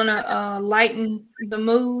that's gonna lighten the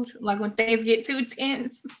mood, like when things get too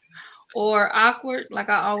tense or awkward. Like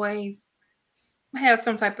I always have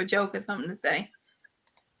some type of joke or something to say.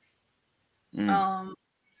 Mm.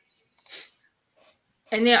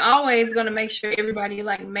 And they're always gonna make sure everybody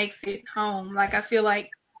like makes it home. Like I feel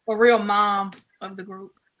like a real mom of the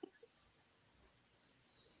group.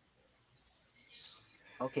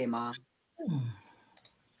 okay, Mom. I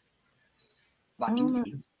About don't you, know.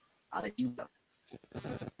 D. I'll let you go.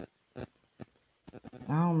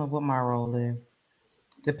 I don't know what my role is.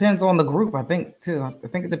 Depends on the group, I think too. I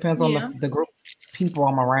think it depends on Yeah. the group people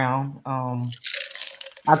I'm around.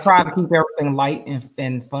 I try to keep everything light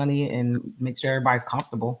and funny and make sure everybody's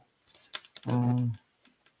comfortable. I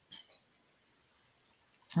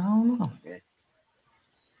don't know. Yeah.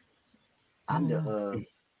 I I'm don't the know.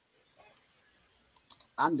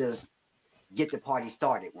 I'm the get the party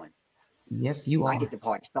started one. Yes, you I are. get the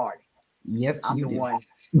party started. Yes, I'm you the do. one.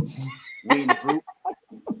 We in the group.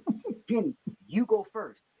 Kenny, you go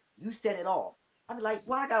first. You set it off. I be like,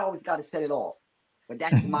 why I always gotta set it off? But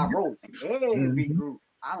that's my role in every Mhm. group.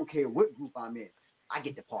 I don't care what group I'm in. I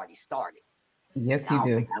get the party started. Yes, I you don't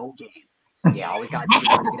do. play no game. Yeah, I always gotta be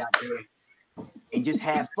the one to get out there and just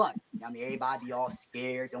have fun. I mean, everybody be all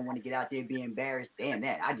scared, don't want to get out there, be embarrassed. Damn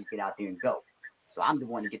that. I just get out there and go. So I'm the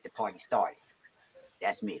one to get the party started.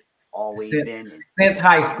 That's me. Always Since, been. And since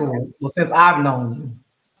high I never. school. Well, since I've known you.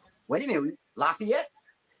 Wait a minute, Lafayette.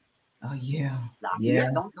 Oh yeah. Yeah.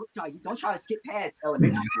 Lafayette. Don't try to skip past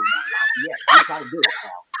elementary school now. Lafayette. Don't try to do it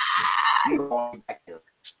now. We go all the way back to.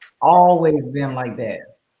 Always been like that.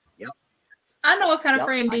 Yep. I know what kind of Yep.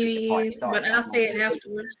 friend I get the Didi party is, but started. I'll That's my say it role.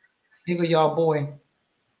 afterwards. Here y'all boy.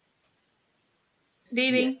 Yeah.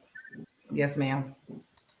 Didi, Yes, ma'am.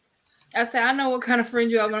 I said I know what kind of friend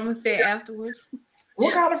you are, but I'm gonna say it afterwards.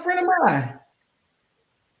 What kind of friend am I?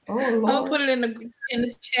 Oh I'm gonna Lord. put it in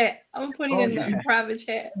the chat. I'm gonna put it Oh in the private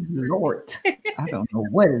chat. Lord. I don't know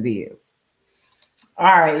what it is. All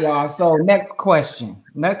right, y'all. So next question.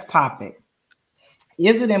 Next topic.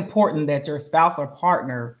 Is it important that your spouse or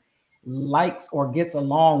partner likes or gets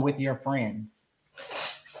along with your friends?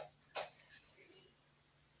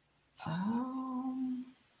 Um,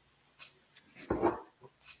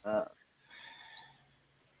 Uh,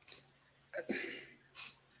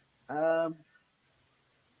 um,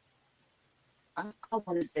 I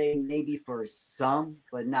want to say maybe for some,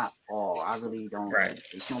 but not all. I really don't. Right.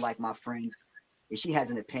 It's not like my friend. If she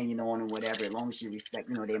has an opinion on them, whatever, as long as she respect,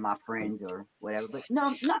 they're my friends or whatever. But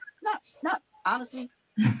no, not honestly,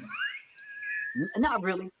 not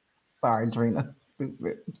really. sorry, Drina.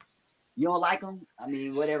 Stupid. You don't like them? I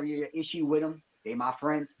mean, whatever your issue with them, they my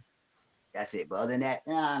friends. That's it. But other than that,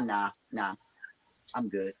 nah, I'm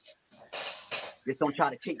good. Just don't try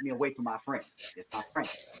to take me away from my friend. It's my friend.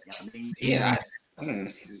 You know what I mean? Yeah.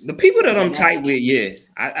 The people that Other I'm than that, tight with, yeah,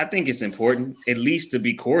 I think it's important at least to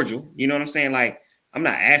be cordial. You know what I'm saying? Like, I'm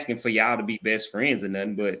not asking for y'all to be best friends or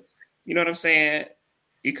nothing, but you know what I'm saying?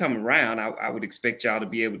 You come around, I would expect y'all to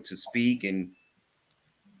be able to speak and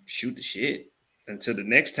shoot the shit until the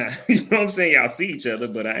next time. You know what I'm saying? Y'all see each other,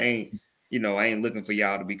 but I ain't looking for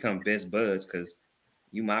y'all to become best buds because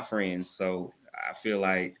you my friends. So I feel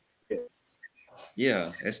like,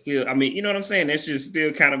 yeah, it's still, I mean, you know what I'm saying? That should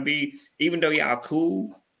still kind of be, even though y'all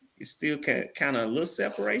cool, it's still kind of a little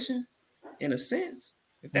separation in a sense,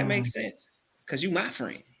 if that makes sense. Because you my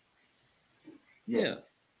friend. yeah, Yeah.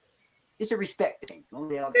 it's a respect thing. As long as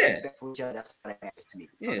they have Yeah. respect for each other, that's what matters to me.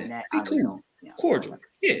 Other Yeah. than that, Be I really cool. don't. Cordial.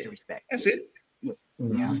 Yeah. The respect. That's Yeah, it. yeah,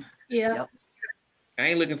 Yeah. Yeah, yep, I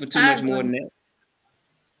ain't looking for too I much more than agree. that.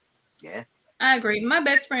 yeah. I agree. My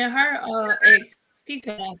best friend, her ex, he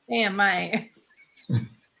couldn't stand my ass,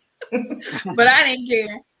 but I didn't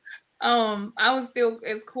care. I was still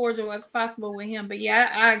as cordial as possible with him. But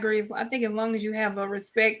yeah, I agree. I think as long as you have a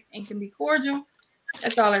respect and can be cordial,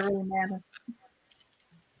 that's all that really matters.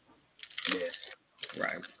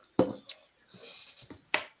 Right.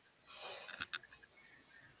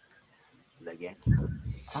 Again.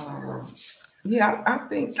 Yeah, I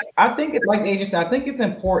think it's like Adrian said, I think it's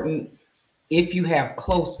important if you have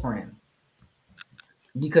close friends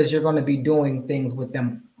because you're going to be doing things with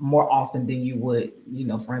them more often than you would,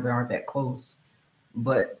 friends that aren't that close.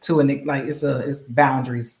 But to an like it's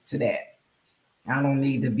boundaries to that. I don't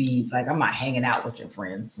need to be like I'm not hanging out with your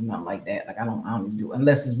friends and nothing like that. Like I don't need to do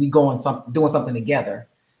unless it's we going some doing something together.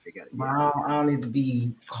 But I don't need to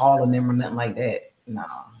be calling them or nothing like that. No,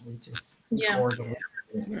 we just cordial.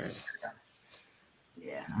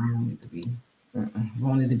 Yeah. I don't need to be. I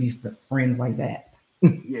don't need to be friends like that.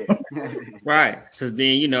 Yeah. Right. Because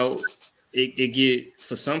then, it get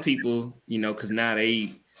for some people, because now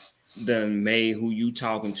they done made who you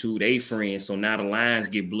talking to they friends. So now the lines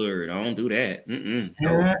get blurred. I don't do that.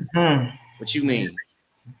 No. What you mean?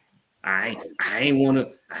 I ain't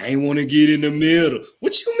wanna get in the middle.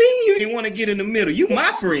 What you mean you ain't want to get in the middle? You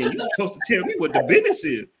my friend. You supposed to tell me what the business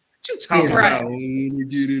is. What you talking about? I don't want to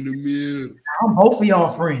get in the middle. I'm both of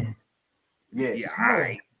y'all friend. Yeah. Yeah, all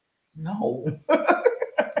right. No. Yeah, all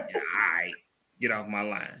right. Get off my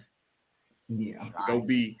line. Yeah. Go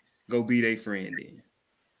be their friend then.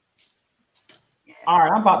 All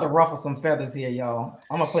right, I'm about to ruffle some feathers here, y'all.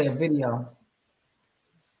 I'm gonna play a video.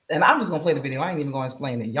 And I'm just gonna play the video. I ain't even gonna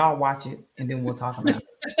explain it. Y'all watch it and then we'll talk about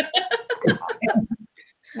it.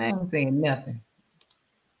 I ain't saying nothing.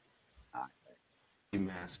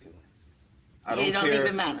 Masculine.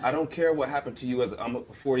 I don't care what happened to you I'm a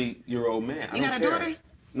 40-year-old man. I don't care.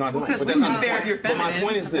 No, I don't. But that's not the point. But my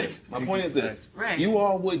point is this. Right. You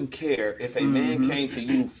all wouldn't care if a man came to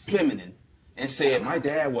you feminine and said, my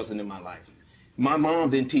dad wasn't in my life. My mom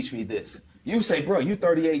didn't teach me this. You say, bro, you're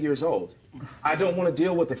 38 years old. I don't want to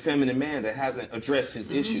deal with a feminine man that hasn't addressed his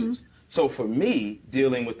issues. So for me,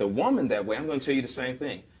 dealing with a woman that way, I'm going to tell you the same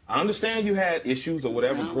thing. I understand you had issues or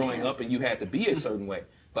whatever growing up and you had to be a certain way.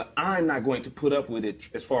 But I'm not going to put up with it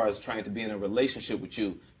as far as trying to be in a relationship with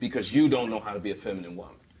you because you don't know how to be a feminine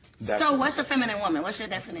woman. So what's a feminine woman? What's your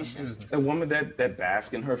definition? A woman that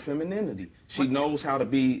basks in her femininity. She knows how to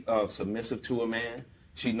be submissive to a man.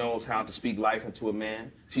 She knows how to speak life into a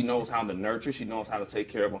man. She knows how to nurture. She knows how to take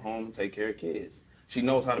care of a home and take care of kids. She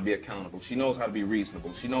knows how to be accountable. She knows how to be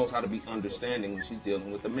reasonable. She knows how to be understanding when she's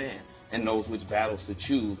dealing with a man and knows which battles to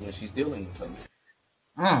choose when she's dealing with him.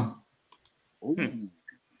 I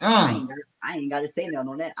ain't got to say nothing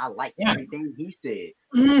on that. I like everything he said.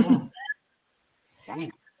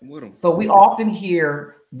 Damn. So we often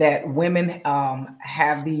hear that women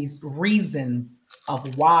have these reasons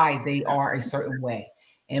of why they are a certain way.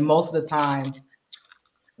 And most of the time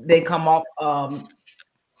they come off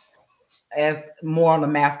as more on the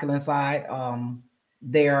masculine side.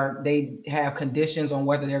 They have conditions on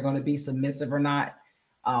whether they're going to be submissive or not.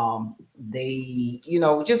 They,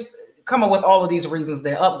 just come up with all of these reasons,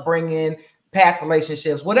 their upbringing, past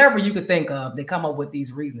relationships, whatever you could think of, they come up with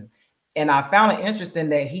these reasons. And I found it interesting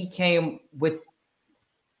that he came with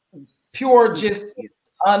pure, just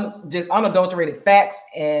unadulterated facts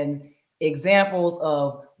and examples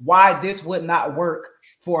of why this would not work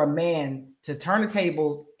for a man to turn the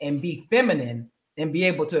tables and be feminine and be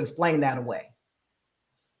able to explain that away.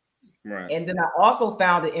 Right. And then I also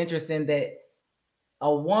found it interesting that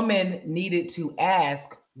a woman needed to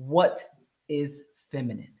ask, what is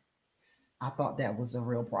feminine? I thought that was a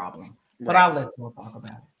real problem, but I'll let you talk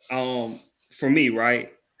about it. For me, right,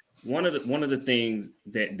 one of the things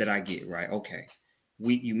that I get, right, okay,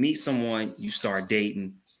 you meet someone, you start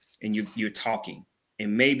dating, and you're talking,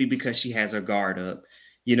 and maybe because she has her guard up,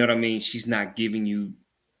 you know what I mean, she's not giving you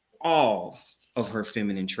all of her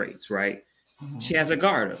feminine traits, right? She has her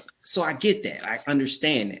guard up, so I get that, I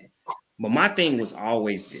understand that, but my thing was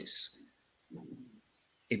always this: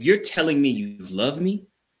 if you're telling me you love me,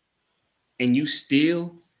 and you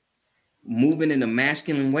still moving in a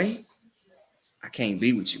masculine way, I can't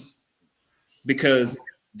be with you, because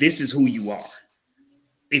this is who you are.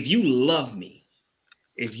 If you love me,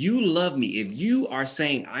 if you are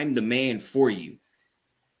saying I'm the man for you,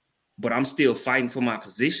 but I'm still fighting for my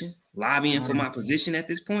position, lobbying for my position at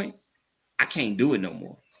this point, I can't do it no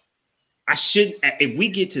more. If we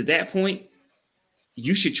get to that point,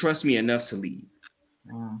 you should trust me enough to leave.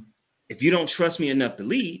 If you don't trust me enough to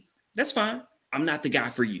lead, that's fine. I'm not the guy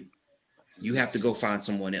for you. You have to go find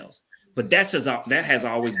someone else. But that has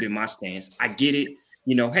always been my stance. I get it.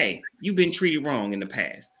 Hey, you've been treated wrong in the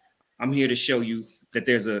past. I'm here to show you that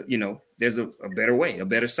there's a better way, a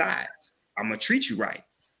better side. I'm gonna treat you right.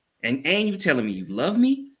 And you telling me you love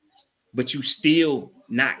me, but you still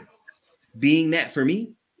not being that for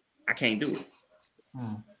me, I can't do it.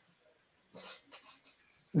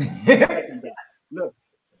 Second that. Look,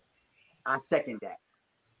 I second that.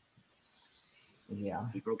 Yeah.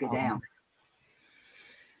 He broke it down.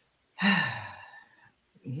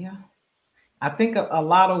 Yeah. I think a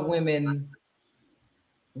lot of women,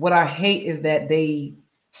 what I hate is that they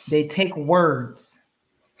take words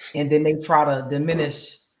and then they try to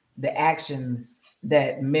diminish the actions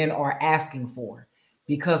that men are asking for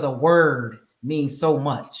because a word means so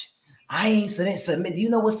much. I ain't submit. Do you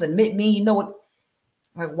know what submit mean? You know what?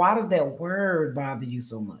 Like, why does that word bother you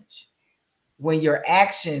so much when your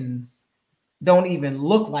actions don't even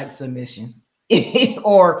look like submission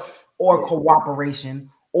or cooperation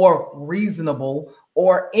or reasonable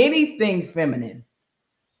or anything feminine?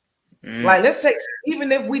 Like, let's take,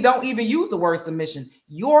 even if we don't even use the word submission,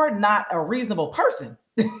 you're not a reasonable person.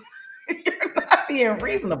 You're not being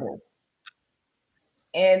reasonable.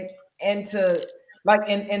 And to like,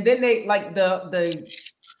 and then they like the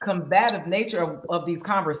combative nature of these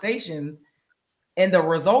conversations, and the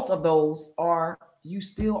results of those are you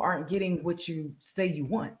still aren't getting what you say you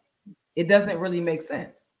want. It doesn't really make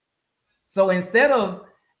sense. So instead of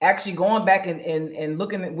actually going back and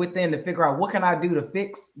looking within to figure out what can I do to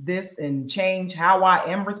fix this and change how I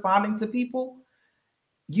am responding to people,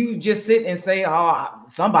 you just sit and say, oh,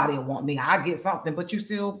 somebody will want me, I get something, but you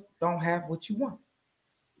still don't have what you want.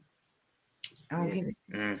 I don't get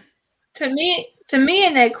it. To me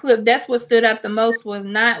in that clip, that's what stood out the most was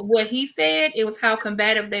not what he said, it was how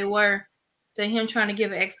combative they were to him trying to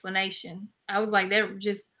give an explanation. I was like, they're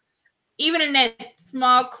just, even in that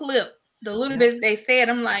small clip, the little bit they said,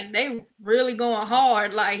 I'm like, they really going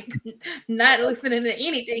hard, like not listening to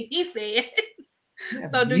anything he said.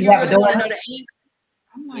 So do you really want to know the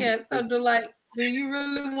answer? Yeah, so do you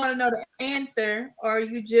really want to know the answer, or are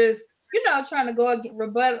you just, trying to go against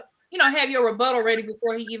rebuttal, have your rebuttal ready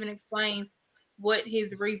before he even explains what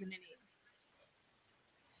his reasoning is?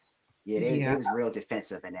 Yeah, they was real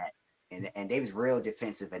defensive in that, and they was real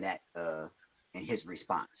defensive in that in his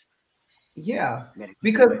response. Yeah,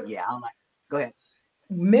 because I'm like, go ahead.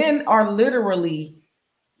 Men are literally,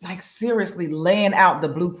 like, seriously laying out the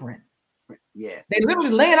blueprint. Yeah, they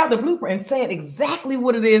literally laying out the blueprint and saying exactly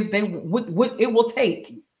what it is they what it will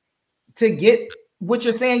take to get what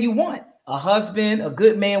you're saying you want. A husband, a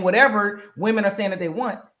good man, whatever women are saying that they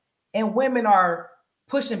want, and women are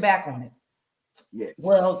pushing back on it. Yeah.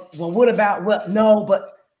 Well, what about, well, no,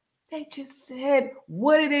 but they just said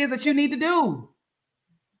what it is that you need to do.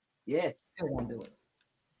 Yeah. Still won't do it.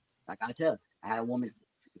 Like I had a woman,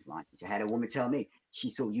 tell me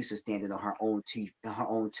she's so used to standing on her own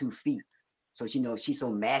two feet. So she's so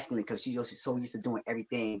masculine because she's just so used to doing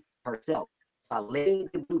everything herself. I laid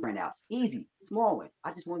the blueprint out, easy, small one.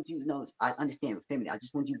 I just want you to know, I understand feminine. I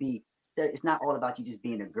just want you to be. It's not all about you just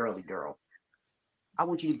being a girly girl. I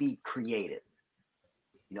want you to be creative.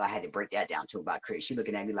 I had to break that down to her about crazy. She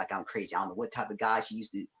looking at me like I'm crazy. I don't know what type of guy she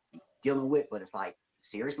used to be dealing with, but it's like,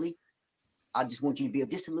 seriously, I just want you to be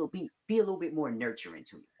just a little bit more nurturing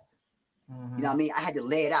to me. Mm-hmm. You know what I mean? I had to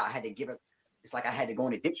lay it out. I had to give her. It's like I had to go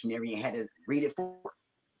in a dictionary and had to read it for her.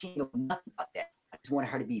 She didn't know nothing about that. I just wanted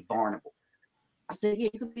her to be vulnerable. I said, yeah,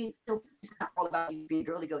 you could be. It's not all about you being a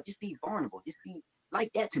girly girl. Just be vulnerable. Just be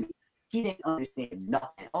like that to me. She didn't understand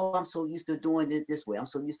nothing. Oh, I'm so used to doing it this way. I'm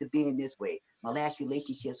so used to being this way. My last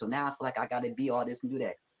relationship, so now I feel like I got to be all this and do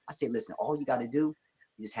that. I said, listen, all you got to do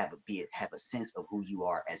is have a sense of who you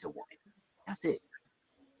are as a woman. That's it.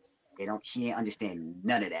 She didn't understand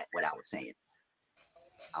none of that, what I was saying.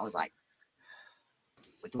 I was like,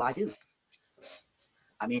 what do I do?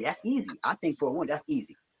 I mean, that's easy. I think for one, that's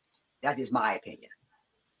easy. That's just my opinion.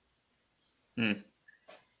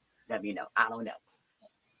 Let me know. I don't know.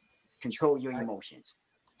 Control your emotions.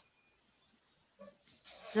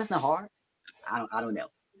 That's not hard. I don't know.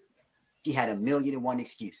 She had 1,000,001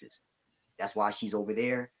 excuses. That's why she's over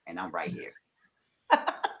there and I'm right here.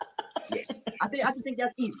 Yeah. I just think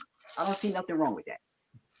that's easy. I don't see nothing wrong with that.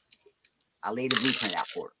 I laid the blueprint out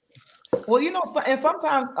for her. Well, and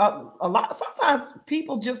sometimes sometimes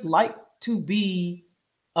people just like to be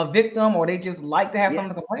a victim, or they just like to have something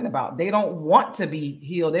to complain about. They don't want to be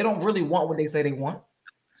healed. They don't really want what they say they want.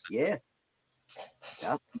 Yeah.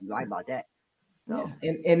 Yep, you're right about that. So.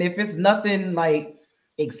 Yeah. And if it's nothing like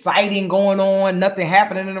exciting going on, nothing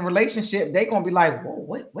happening in a relationship, they're gonna be like,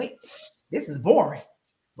 whoa, wait, this is boring.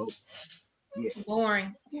 Yeah.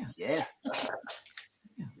 Boring. Yeah. Yeah.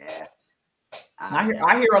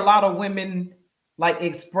 I hear a lot of women like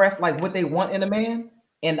express like what they want in a man,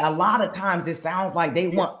 and a lot of times it sounds like they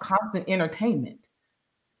want constant entertainment.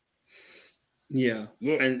 Yeah.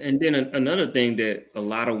 And then another thing that a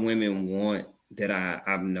lot of women want that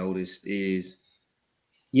I've noticed is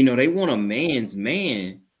they want a man's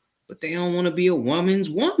man, but they don't want to be a woman's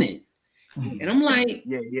woman. And I'm like,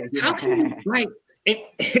 how can you like?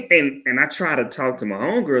 And I try to talk to my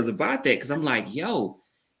own girls about that because I'm like, yo,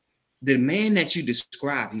 the man that you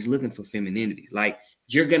describe, he's looking for femininity. Like,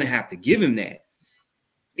 you're gonna have to give him that.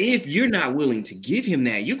 If you're not willing to give him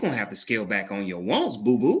that, you're gonna have to scale back on your wants,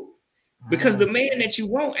 boo boo. Because the man that you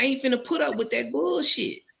want ain't finna put up with that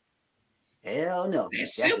bullshit. Hell no.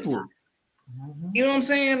 That's simple. You know what I'm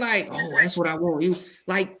saying? Like, oh, that's what I want. You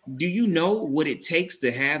like, do you know what it takes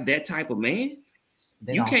to have that type of man?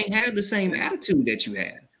 You can't have the same attitude that you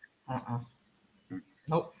have.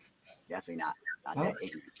 Nope. Definitely not. Not that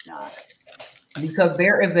ignorant. Nah. Because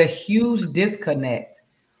there is a huge disconnect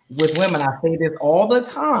with women. I say this all the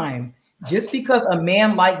time. Just because a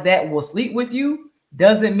man like that will sleep with you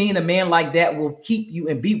doesn't mean a man like that will keep you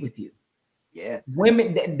and be with you. Yeah.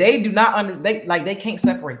 Women, they do not understand. They can't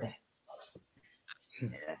separate that.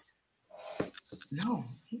 Yeah. No,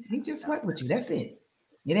 he just slept with you. That's it.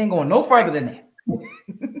 It ain't going no further than that.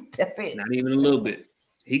 That's it. Not even a little bit.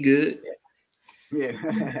 He good. Yeah.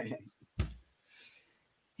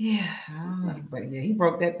 Yeah. But yeah, he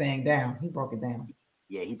broke that thing down. He broke it down.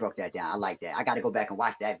 Yeah, he broke that down. I like that. I got to go back and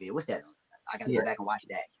watch that video. What's that? I got to go back and watch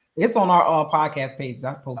that. It's on our podcast pages.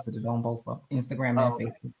 I posted it on both of Instagram and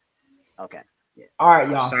Facebook. Okay. Yeah. All right,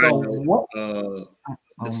 y'all. So what?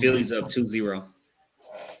 The Phillies up 2-0.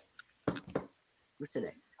 What's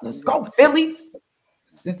today? Let's go, Phillies.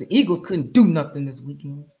 Since the Eagles couldn't do nothing this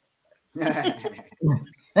weekend.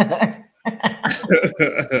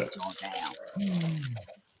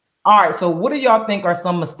 All right. So what do y'all think are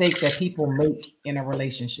some mistakes that people make in a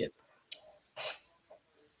relationship?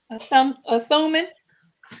 Assuming.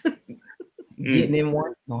 Getting in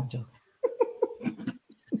one. No, I'm joking.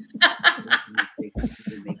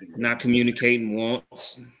 Not communicating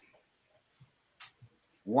wants.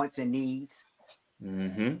 Wants and needs.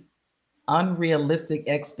 Unrealistic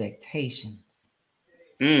expectations.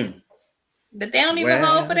 But they don't even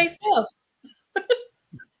hold for themselves.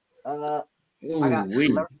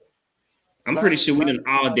 I'm pretty sure we done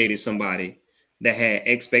all dated somebody that had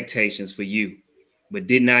expectations for you, but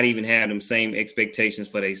did not even have them same expectations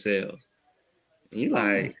for themselves. And you're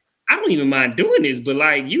like, I don't even mind doing this, but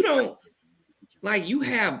like you don't, like you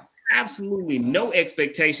have absolutely no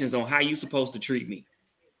expectations on how you're supposed to treat me.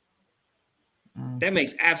 That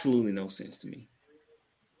makes absolutely no sense to me.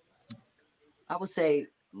 I would say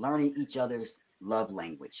learning each other's love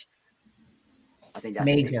language. I think that's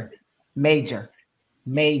major.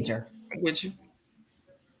 I'm with you.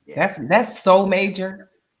 Yeah. That's so major.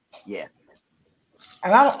 Yeah.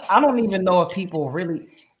 And I don't even know if people really.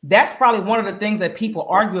 That's probably one of the things that people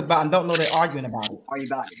argue about and don't know they're arguing about it. Argue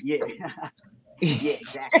about it. Yeah. Yeah,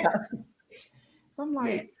 exactly. So I'm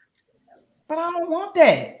like, but I don't want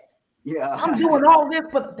that. Yeah. I'm doing all this,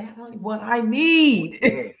 but that ain't what I need.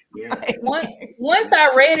 Yeah. Once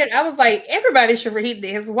I read it, I was like, everybody should read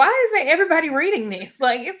this. Why isn't everybody reading this?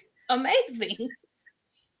 Like, it's amazing.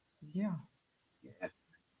 Yeah.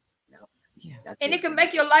 And it can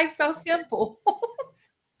make your life so simple.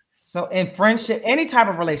 So in friendship, any type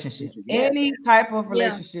of relationship, you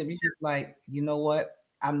just like, you know what?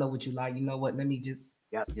 I know what you like. You know what? Let me just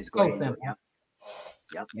just go ahead.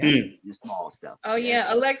 Yep. The small stuff. Oh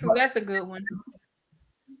yeah, Alexa, that's a good one.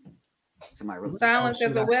 Somebody wrote silence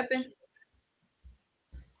as a weapon.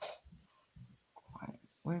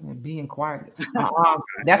 Wait a minute, being quiet.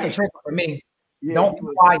 That's a trick for me. Yeah, don't be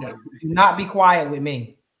quiet. Do not be quiet with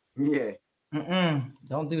me. Yeah.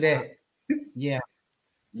 Don't do that. Yeah.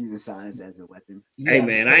 Using silence as a weapon. Hey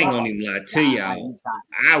man, I ain't gonna even lie to y'all.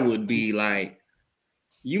 I would be like,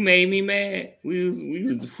 you made me mad. We was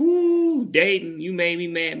dating. You made me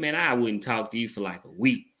mad, man. I wouldn't talk to you for like a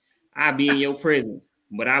week. I'd be in your presence,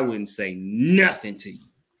 but I wouldn't say nothing to you.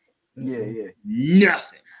 Yeah.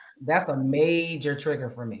 Nothing. That's a major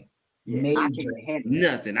trigger for me. Yeah,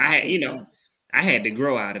 nothing. I had to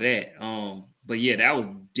grow out of that. But yeah, that was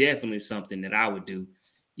definitely something that I would do.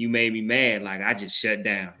 You made me mad, like I just shut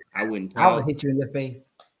down. I wouldn't talk. I would hit you in your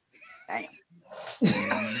face. Damn.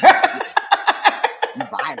 You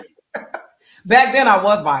violent. Back then I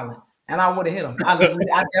was violent, and I would have hit him. I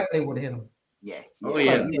definitely would have hit him. Yeah. Oh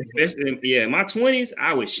yeah. Especially in my 20s,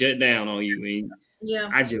 I would shut down on you, and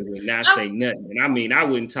I just would not say nothing. I mean, I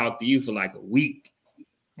wouldn't talk to you for like a week.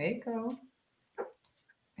 Hey, girl.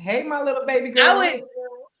 Hey, my little baby girl. I would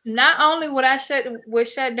not only would I shut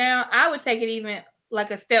down, I would take it even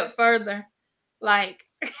like a step further. Like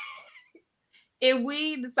if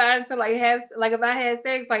we decided to if I had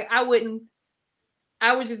sex, like I would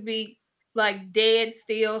just be like dead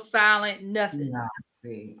still, silent, nothing. Nah,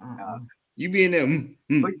 see. You be in there.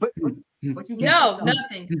 But you No,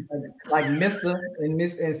 nothing. Like Mr.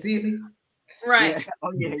 and Seeley. Right. Yeah.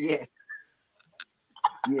 Oh yeah.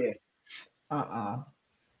 Yeah. I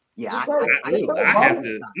have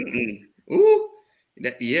to. Ooh,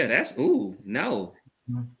 that's no.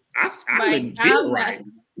 I Like, wouldn't feel right.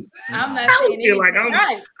 I'm not I would saying feel like anything.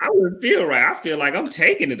 Right. I wouldn't feel right. I feel like I'm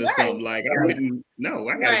taking it or Right. something. Like I wouldn't. No,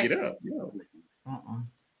 I gotta get up. No.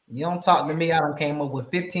 You don't talk to me. I done came up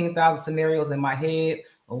with 15,000 scenarios in my head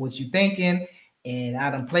of what you thinking, and I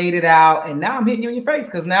done played it out, and now I'm hitting you in your face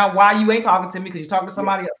because now why you ain't talking to me because you're talking to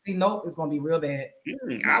somebody else. See, nope, it's gonna be real bad.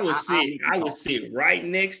 I would sit right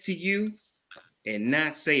next to you and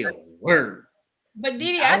not say a word. But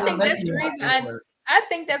Didi, I think that's the reason I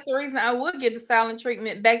think that's the reason I would get the silent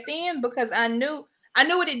treatment back then, because I knew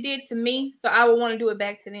what it did to me, so I would want to do it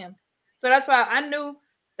back to them. So that's why I knew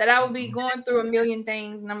that I would be going through a million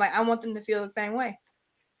things, and I'm like, I want them to feel the same way.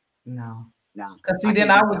 No. Because see, then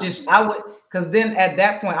because then at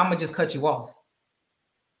that point, I'm gonna just cut you off.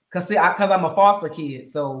 Because I'm a foster kid,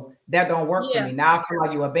 so that don't work for me. Now I feel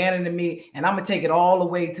like you abandoning me, and I'm gonna take it all the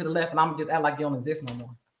way to the left, and I'm gonna just act like you don't exist no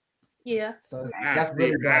more. Yeah. So that's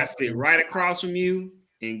really bad. I sit right across from you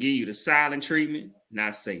and give you the silent treatment,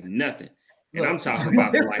 not say nothing. And I'm talking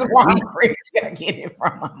about like crazy. I get it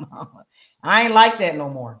from my mama. I ain't like that no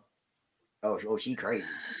more. Oh, she crazy.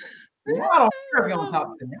 Well, I don't care if you don't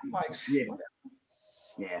talk to me. I'm like,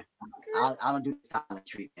 yeah. I don't do silent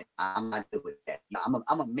treatment. I'm not good with that. I'm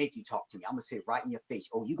gonna make you talk to me. I'm gonna sit right in your face.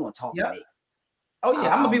 Oh, you gonna talk to me? Oh yeah,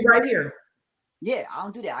 I'm gonna be right here. Yeah, I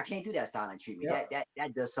don't do that. I can't do that silent treatment.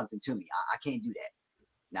 That does something to me. I can't do that.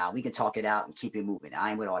 Now we can talk it out and keep it moving. I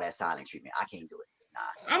ain't with all that silent treatment. I can't do it.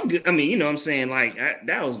 Nah. I'm good. I mean, you know what I'm saying? Like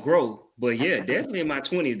that was growth. But yeah, definitely in my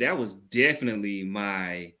 20s, that was definitely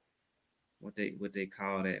my what they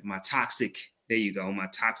call that, my toxic, there you go. My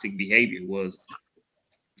toxic behavior was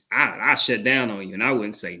I shut down on you and I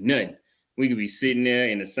wouldn't say nothing. We could be sitting there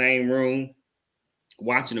in the same room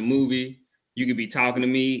watching a movie. You could be talking to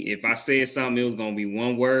me. If I said something, it was gonna be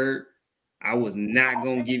one word. I was not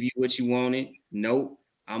gonna give you what you wanted. Nope.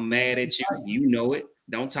 I'm mad at you. You know it.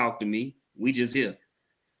 Don't talk to me. We just here.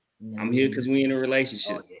 I'm here because we in a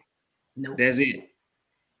relationship. Nope. That's it.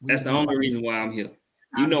 That's the only reason why I'm here.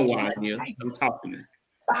 You know why I'm here. Don't talk to me.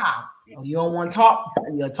 Wow. Oh, you don't want to talk?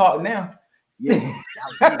 You'll talk now. Yeah.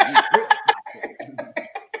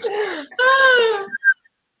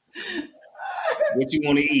 What you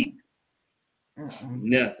want to eat?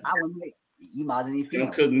 Nothing. You might as well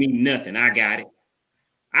don't cook me nothing. I got it.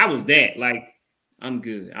 I was that. Like, I'm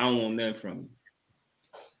good. I don't want nothing from you.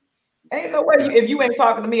 Ain't no way. If you ain't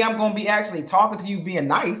talking to me, I'm gonna be actually talking to you, being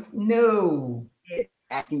nice. No.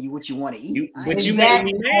 Asking you what you want to eat. But you made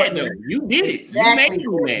me mad though. You did it. You made me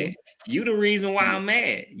mad. You the reason why I'm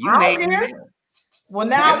mad. You made me mad. Well,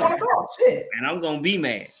 now I want to talk shit. And I'm gonna be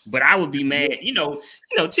mad. But I would be mad, you know,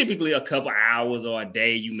 typically a couple hours or a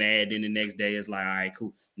day you mad, then the next day it's like, all right,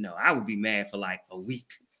 cool. No, I would be mad for like a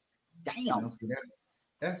week. Damn.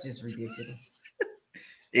 That's just ridiculous.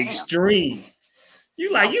 Extreme.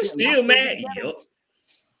 You like, you still mad? Yup.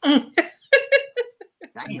 Damn.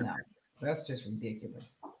 That's just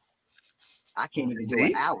ridiculous. I can't even do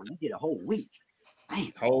an hour. You did a whole week.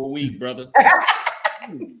 Damn. Whole week, brother.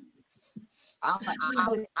 I'll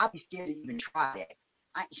be scared to even try that.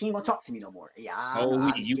 She ain't gonna talk to me no more. Yeah. Whole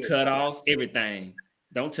week. You cut off everything.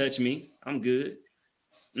 Don't touch me. I'm good.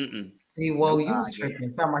 See, well, you was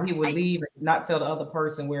tripping. Talking about he would leave and not tell the other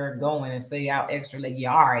person where it's going and stay out extra late.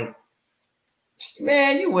 Yeah, all right.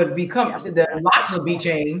 Man, you would become the locks would be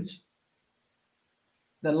changed.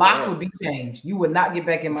 The locks would be changed. You would not get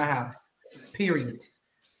back in my house. Period.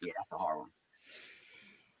 Yeah, that's a hard one.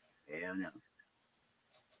 Hell no.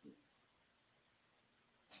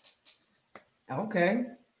 Okay.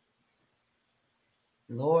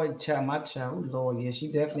 Lord, child, my child, Lord, yeah,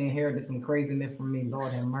 she definitely inherited some craziness from me.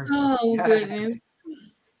 Lord have mercy. Oh goodness.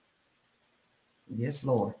 Yes,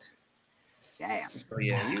 Lord. Damn. So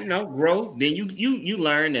yeah, growth. Then you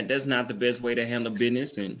learn that that's not the best way to handle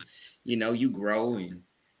business, and you grow, and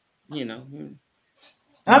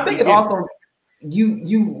I think it also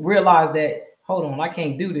you realize that, hold on, I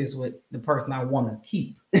can't do this with the person I want to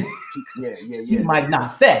keep. Yeah. You might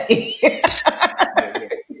not say.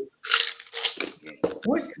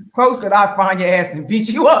 Which post did I find your ass and beat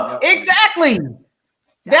you up? Exactly.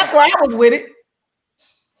 That's why I was with it.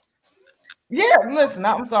 Yeah, listen,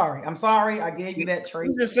 I'm sorry. I gave you that trait.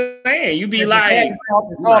 I'm just saying, you be like, you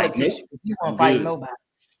want to fight nobody.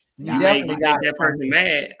 So you definitely got that person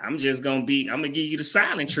mad. I'm gonna give you the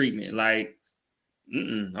silent treatment. Like,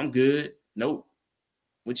 I'm good. Nope.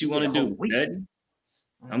 What you want to do? Nothing.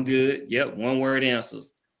 I'm good. Yep, one word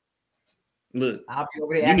answers. Look, I'll be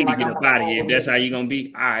over there you need to acting get like up I'm out of here. If that's how you're gonna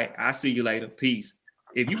be, all right. I'll see you later. Peace.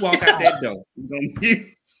 If you walk out that door, you're gonna be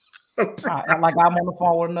act like I'm on the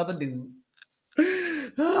phone with another dude.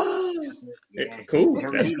 cool.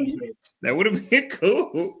 That would have been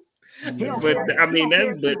cool. But I mean,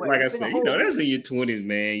 that's but like I said, you know, that's in your 20s,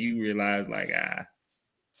 man. You realize like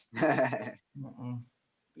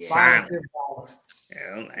silent.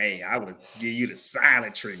 Yeah, hey, I would give you the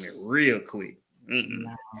silent treatment real quick.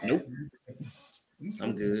 Nope.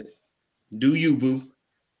 I'm good. Do you, boo?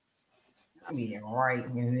 Yeah, right.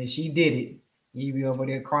 And then she did it. You be over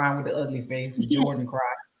there crying with the ugly face, the Jordan cry.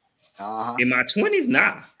 In my 20s,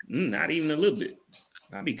 nah. Not even a little bit.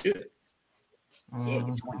 I'll be good.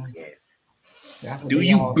 Do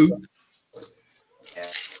you, boo?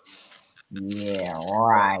 Yeah,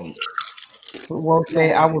 right. Well,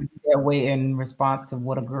 say I would be that way in response to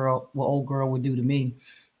what old girl would do to me.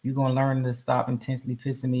 You're gonna learn to stop intentionally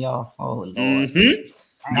pissing me off. Oh Lord.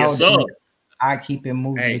 Yes, sir. I keep it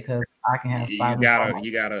moving because I can have silence.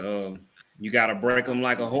 You gotta break them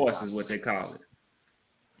like a horse, is what they call it.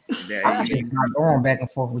 I'm just not going back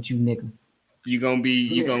and forth with you niggas. You gonna be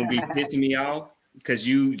pissing me off because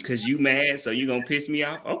you mad, so you gonna piss me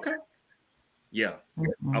off? Okay. Yeah.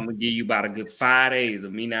 I'm gonna give you about a good 5 days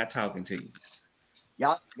of me not talking to you.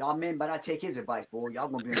 Y'all men better not take his advice, boy. Y'all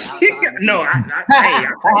gonna be on the outside. No,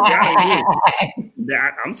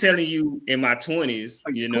 I'm telling you, in my 20s,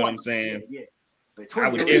 you know what I'm saying? Yeah. I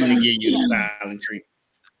would definitely give you the silent treatment.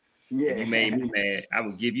 Yeah. If you made me mad, I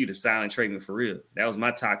would give you the silent treatment for real. That was my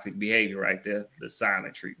toxic behavior right there, the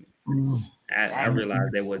silent treatment. I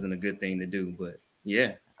realized that wasn't a good thing to do, but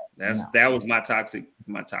yeah, that was my toxic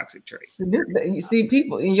trait. You see,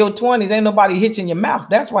 people in your 20s, ain't nobody hitching your mouth.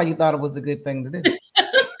 That's why you thought it was a good thing to do.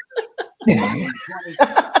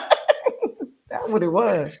 That's what it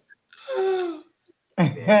was.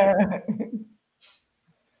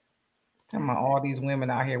 Talking about all these women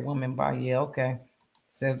out here, women by okay.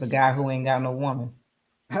 Says the guy who ain't got no woman.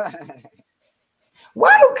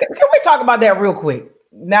 Why can we talk about that real quick?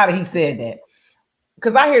 Now that he said that,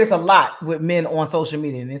 because I hear this a lot with men on social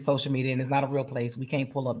media, and it's social media, and it's not a real place. We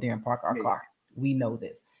can't pull up there and park our car. We know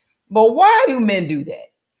this, but why do men do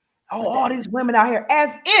that? Oh, all these women out here,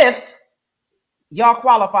 as if y'all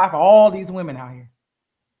qualify for all these women out here.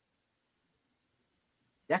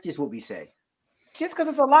 That's just what we say. Just because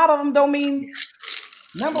it's a lot of them don't mean,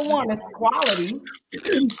 number one, it's quality.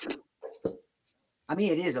 I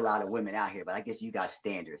mean, it is a lot of women out here, but I guess you got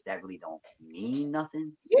standards that really don't mean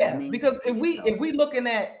nothing. Yeah, because if we looking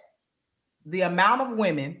at the amount of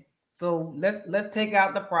women, so let's take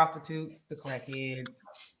out the prostitutes, the crackheads,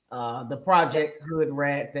 the project hood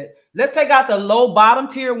rats. Let's take out the low bottom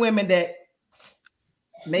tier women that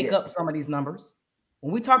make up some of these numbers.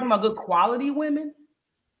 When we talking about good quality women,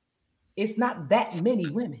 it's not that many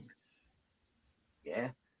women.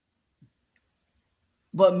 Yeah.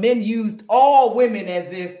 But men used all women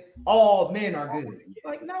as if all men are good.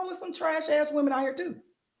 Like, no, there's some trash ass women out here too.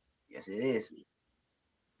 Yes, it is.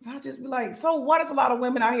 So I just be like, so what is a lot of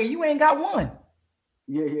women out here? You ain't got one.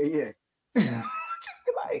 Yeah. Just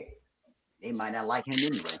be like, they might not like him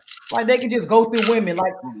anyway. Like they can just go through women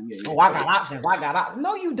like, oh, I got options.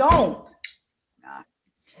 No, you don't. Nah.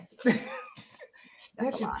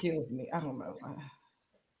 That just kills me. I don't know.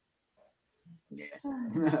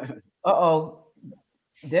 Yeah. Uh-oh.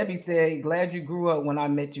 Debbie said, glad you grew up when I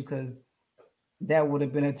met you, because that would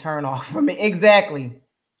have been a turn off for me. Exactly.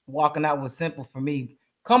 Walking out was simple for me.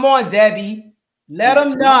 Come on, Debbie. Let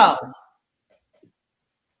him know.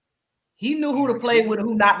 He knew who to play with and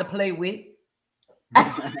who not to play with. He knew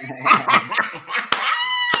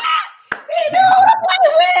who to play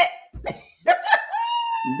with.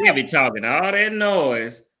 Debbie talking all that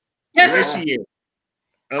noise. Where she at?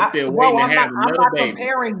 Up there waiting to have another baby. I'm not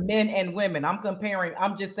comparing men and women. I'm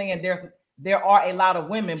just saying there are a lot of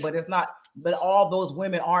women, but it's not, but all those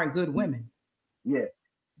women aren't good women. Yeah.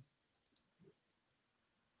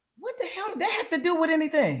 What the hell did that have to do with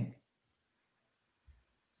anything?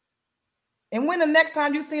 And when the next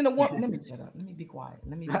time you seen a woman, let me shut up. Let me be quiet.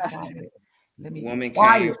 Let me be woman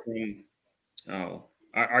quiet. Came from, oh,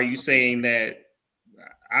 are you saying that?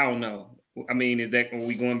 I don't know. I mean, is that, are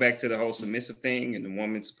we going back to the whole submissive thing and the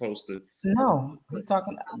woman's supposed to? No, we're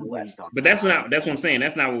talking. But that's what I'm saying.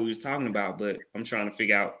 That's not what we was talking about. But I'm trying to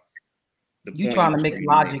figure out the you point. Trying to make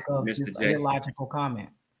logic of this illogical comment.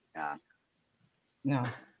 No.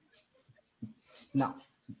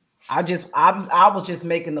 I was just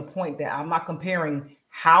making the point that I'm not comparing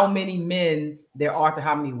how many men there are to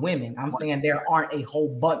how many women. I'm saying there aren't a whole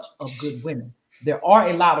bunch of good women. There are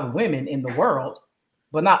a lot of women in the world,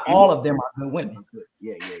 but not all of them are good women.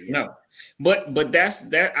 Yeah. No, but that's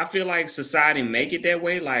that. I feel like society make it that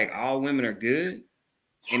way. Like all women are good,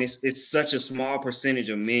 and it's such a small percentage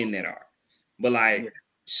of men that are. But like,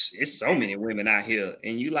 it's so many women out here,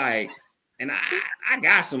 and you like, and I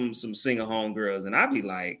got some single homegirls, and I be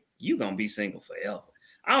like, you gonna be single forever.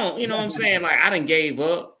 I don't, you know what I'm saying? Like I done gave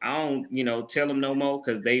up. I don't, tell them no more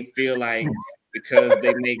because they feel like because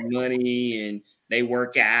they make money and they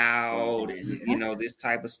work out and this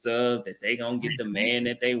type of stuff that they gonna get the man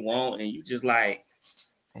that they want, and you just like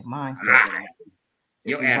mindset.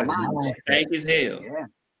 Your attitude stank as hell. Yeah.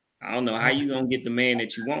 I don't know how you gonna get the man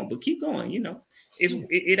that you want, but keep going.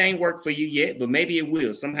 It ain't worked for you yet, but maybe it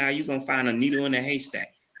will. Somehow you gonna find a needle in a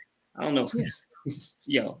haystack. I don't know.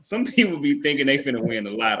 Yo, some people be thinking they finna win the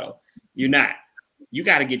lotto. You're not. You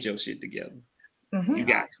got to get your shit together. Mm-hmm. You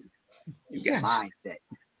got to.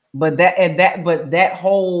 But that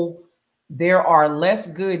whole there are less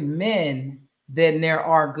good men than there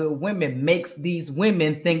are good women makes these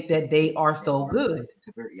women think that they are so good.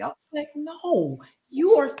 Yep. It's like, no,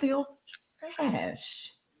 you are still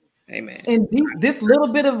trash. Amen. And this little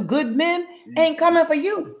bit of good men ain't coming for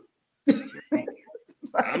you.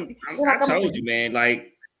 I told you, man.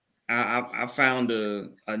 Like I found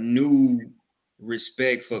a new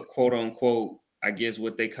respect for quote unquote, I guess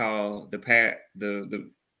what they call the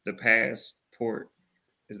passport.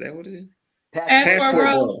 Is that what it is?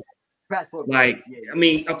 Passport. Like, I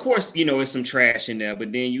mean, of course, it's some trash in there,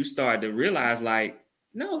 but then you start to realize, like,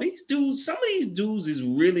 no, these dudes, some of these dudes is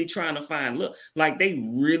really trying to find love. Like, they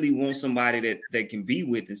really want somebody that they can be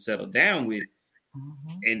with and settle down with.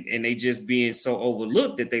 Mm-hmm. And they just being so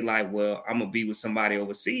overlooked that they like, well, I'm gonna be with somebody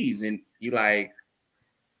overseas. And you like,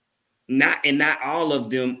 not all of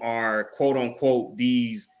them are quote unquote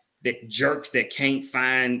these that jerks that can't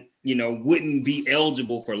find, wouldn't be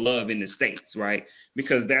eligible for love in the States, right?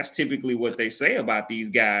 Because that's typically what they say about these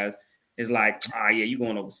guys is like, yeah, you're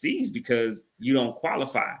going overseas because you don't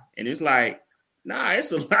qualify. And it's like, nah,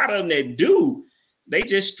 it's a lot of them that do. They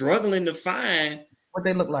just struggling to find what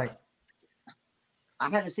they look like. I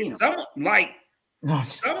haven't seen them.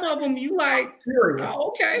 Some of them you like, oh,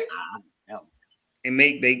 okay. And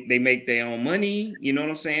they make their own money. You know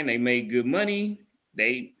what I'm saying? They make good money.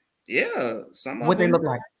 Some of what them. They look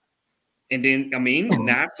like. And then, I mean,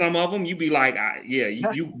 not some of them, you be like,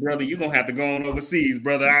 you brother, you're going to have to go on overseas,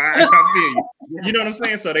 brother. I feel you. You know what I'm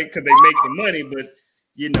saying? So because they make the money, but,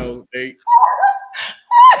 they.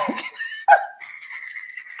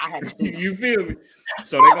 You feel me?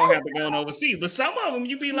 So they're going to have to go on overseas. But some of them,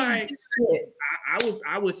 you be like,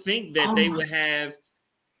 I would think that they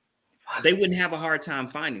wouldn't have a hard time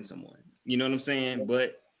finding someone. You know what I'm saying?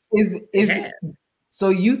 But so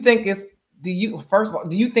you think first of all,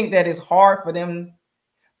 do you think that it's hard for them?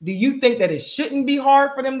 Do you think that it shouldn't be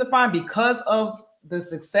hard for them to find because of the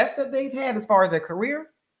success that they've had as far as their career?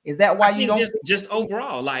 Is that why you don't just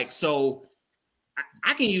overall? Like, so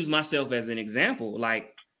I can use myself as an example.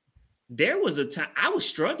 Like, there was a time I was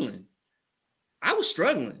struggling.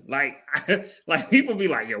 Like people be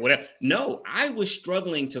like, yeah, whatever. No, I was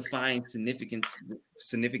struggling to find significant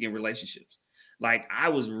relationships. Like, I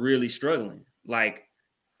was really struggling. Like,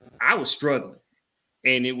 I was struggling.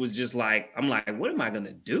 And it was just like, I'm like, what am I going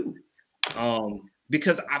to do?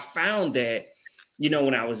 Because I found that,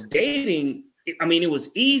 when I was dating, it was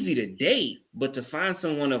easy to date, but to find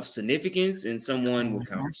someone of significance and someone with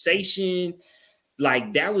conversation,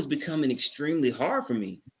 like that was becoming extremely hard for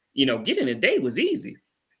me. Getting a date was easy,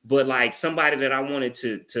 but like somebody that I wanted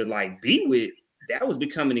to like be with, that was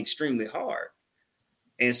becoming extremely hard.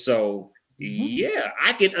 And so, yeah,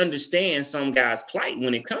 I can understand some guys' plight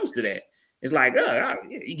when it comes to that. It's like,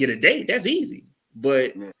 you get a date, that's easy.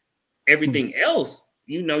 But everything else,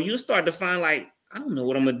 you'll start to find like, I don't know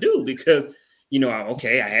what I'm gonna do because,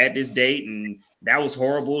 I had this date and that was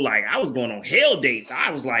horrible. Like, I was going on hell dates. I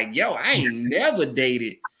was like, yo, I ain't never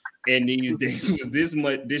dated. And these dates was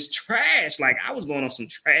this trash. Like, I was going on some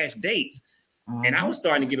trash dates and I was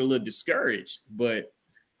starting to get a little discouraged. But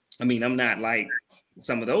I mean, I'm not like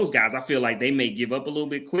some of those guys. I feel like they may give up a little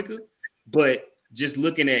bit quicker, but just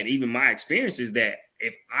looking at even my experiences, that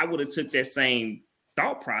if I would have took that same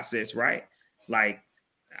thought process, right? Like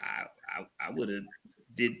I would have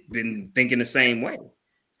been thinking the same way.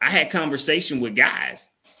 I had conversation with guys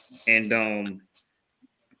and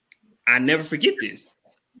I never forget this.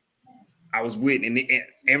 I was with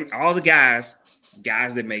and all the guys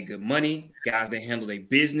that make good money, guys that handle their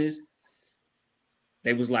business.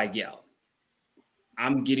 They was like, yo,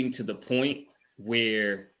 I'm getting to the point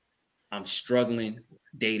where I'm struggling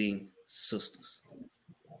dating sisters.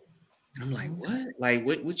 I'm like, what? Like,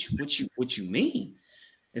 what you mean?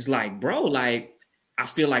 It's like, bro, like, I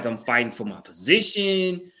feel like I'm fighting for my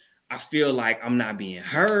position. I feel like I'm not being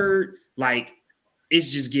heard. Like,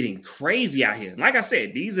 it's just getting crazy out here. Like I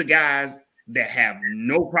said, these are guys that have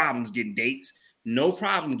no problems getting dates, no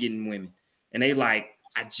problem getting women. And they like,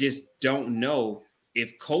 I just don't know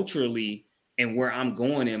if culturally and where I'm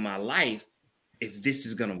going in my life, if this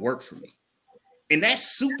is going to work for me. And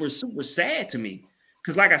that's super, super sad to me.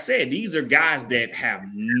 Because like I said, these are guys that have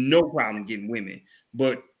no problem getting women,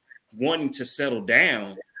 but wanting to settle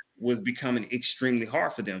down was becoming extremely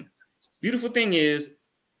hard for them. Beautiful thing is,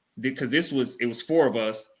 because it was four of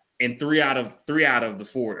us, and three out of the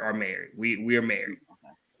four are married. We are married.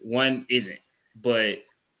 One isn't, but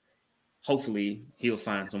hopefully he'll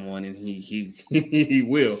find someone, and he he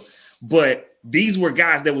will. But these were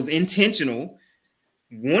guys that was intentional,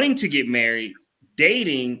 wanting to get married,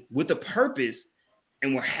 dating with a purpose,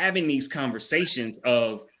 and we're having these conversations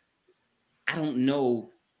of, I don't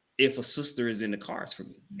know if a sister is in the cards for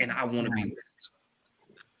me, and I want to be with a sister.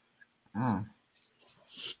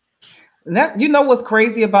 That, you know what's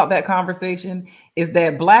crazy about that conversation is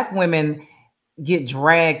that Black women get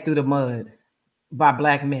dragged through the mud by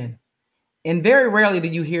Black men, and very rarely do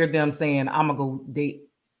you hear them saying, "I'm gonna go date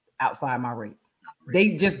outside my race."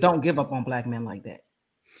 They just don't give up on Black men like that.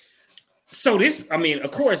 So this, I mean,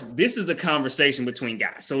 of course, this is a conversation between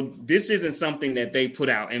guys. So this isn't something that they put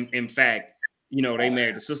out. In fact, you know, they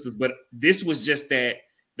married the sisters, but this was just that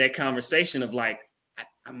conversation of like,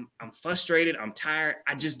 I'm frustrated, I'm tired,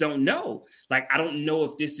 I just don't know. Like, I don't know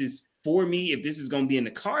if this is for me, if this is going to be in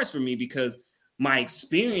the cards for me, because my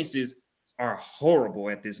experiences are horrible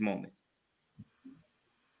at this moment.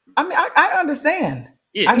 I mean, I understand.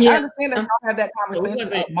 Yeah. I understand that y'all had that conversation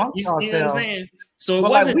So amongst you know what I'm saying? So it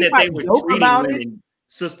but wasn't like, that they were treating women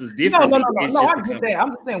sisters differently. No, I get that.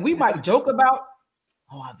 I'm just saying we might joke about,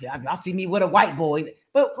 oh, y'all see me with a white boy,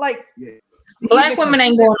 but like, Black women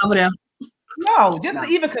ain't going over there. No, just to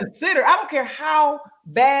even consider, I don't care how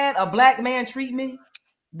bad a Black man treat me,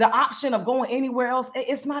 the option of going anywhere else,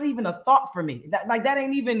 it's not even a thought for me. That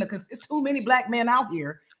ain't even, because it's too many Black men out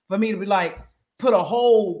here for me to be like, put a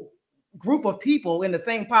whole group of people in the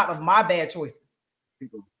same pot of my bad choices.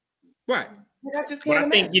 Right. I just but can't I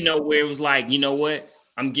think, imagine. you know, where it was like, you know what?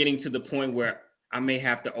 I'm getting to the point where I may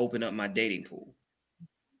have to open up my dating pool.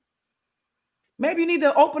 Maybe you need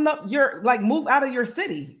to open up your, like, move out of your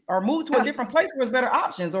city or move to a different place where there's better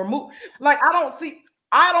options, or move. Like, I don't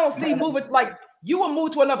see moving, like, you will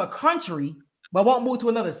move to another country, but won't move to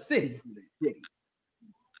another city. That's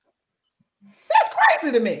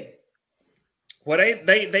crazy to me. Well,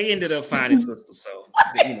 they ended up finding sisters, so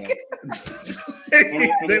you know, so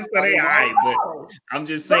they all right. But I'm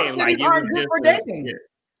just saying, like, it was just for dating.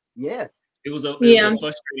 It was a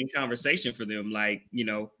frustrating conversation for them, like, you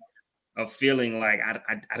know, of feeling like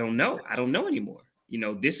I don't know anymore. You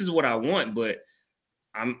know, this is what I want, but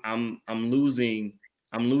I'm losing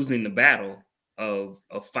the battle of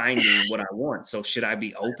finding what I want. So should I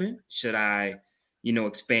be open? Should I, you know,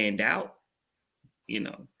 expand out? You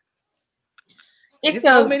know. There's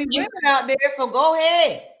so many women out there, so go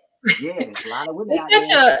ahead. Yeah, there's a lot of women out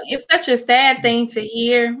there. It's such a sad thing to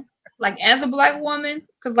hear, like, as a Black woman,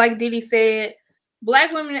 because like Diddy said,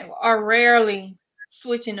 Black women are rarely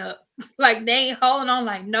switching up. Like, they ain't holding on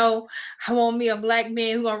like, no, I want me a Black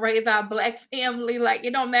man who gonna raise our Black family. Like,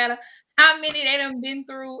 it don't matter how many they done been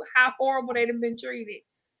through, how horrible they done been treated.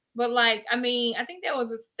 But like, I mean, I think there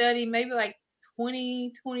was a study, maybe like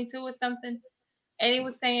 2022 or something, and it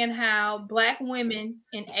was saying how Black women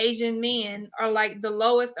and Asian men are like the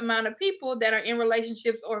lowest amount of people that are in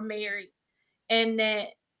relationships or married. And that,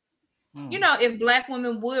 you know, if Black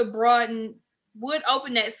women would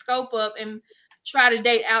open that scope up and try to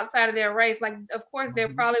date outside of their race, like, of course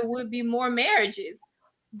there probably would be more marriages.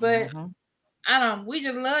 But we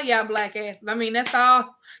just love y'all Black asses. I mean, that's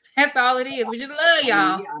all it is. We just love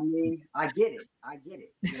y'all. I mean, I get it,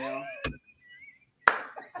 you know.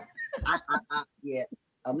 Yeah.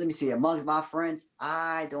 Let me see. Amongst my friends,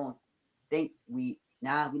 I don't think we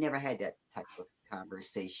never had that type of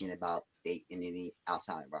conversation about dating any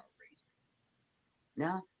outside of our race.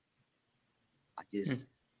 No, I just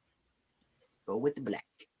go with the Black.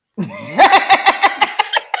 I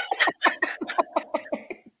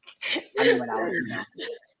mean, when I was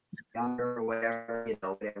younger or whatever, you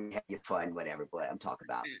know, whatever, you have your fun, whatever. But I'm talking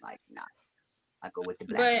about, like, I go with the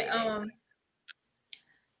Black. But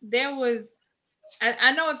there was,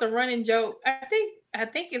 I know it's a running joke. I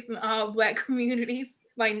think it's in all Black communities,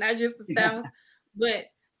 like, not just the South. But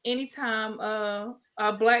anytime a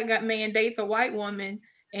Black man dates a white woman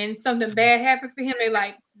and something bad happens to him, they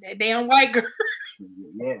like, that damn white girl.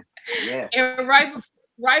 Yeah. And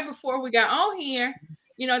right before we got on here,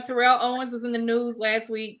 Terrell Owens was in the news last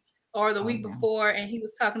week or the week before, and he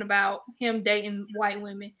was talking about him dating white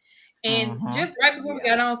women. And just right before we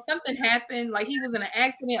got on, something happened. Like he was in an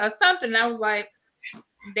accident or something. And I was like,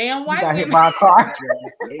 damn white got women. hit by a car.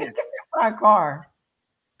 Yeah. By a car.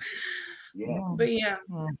 Yeah. But yeah.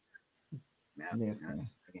 Listen.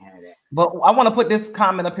 But I want to put this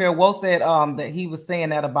comment up here. Will said that he was saying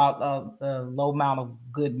that about the low amount of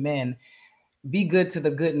good men. Be good to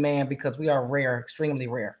the good man because we are rare, extremely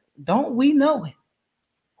rare. Don't we know it?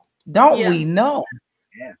 Don't we know?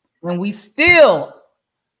 Yeah. When we still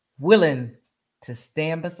willing to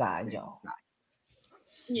stand beside y'all.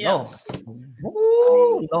 Yeah. Lord.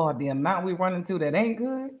 Ooh, Lord, the amount we run into that ain't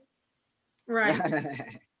good. Right.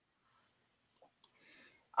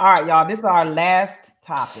 All right, y'all. This is our last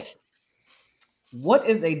topic. What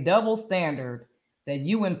is a double standard that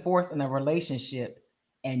you enforce in a relationship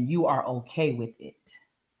and you are okay with it?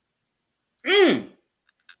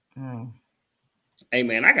 Hey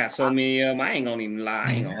man, I got so many of them. I ain't gonna even lie.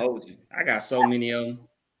 I ain't gonna hold you. I got so many of them.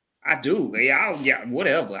 I do. Yeah,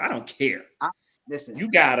 whatever. I don't care. Listen,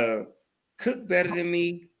 you gotta cook better than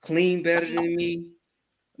me, clean better than me.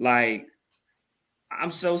 Like,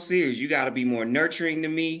 I'm so serious. You gotta be more nurturing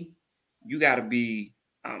than me. You gotta be,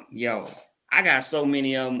 I got so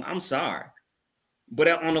many of them. I'm sorry. But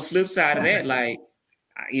on the flip side of that, like,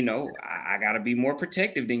 I gotta be more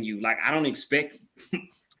protective than you. Like, I don't expect,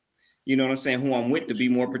 you know what I'm saying, who I'm with to be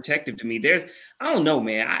more protective to me. I don't know,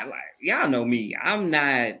 man. Y'all know me. I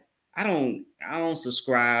don't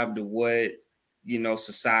subscribe to what,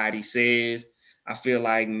 society says. I feel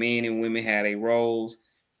like men and women have their roles,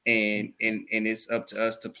 and it's up to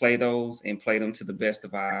us to play those and play them to the best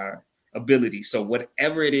of our ability. So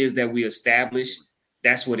whatever it is that we establish,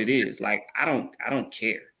 that's what it is. Like, I don't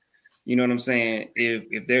care. You know what I'm saying?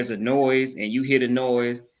 If there's a noise and you hear the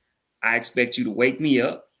noise, I expect you to wake me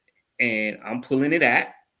up, and I'm pulling it out,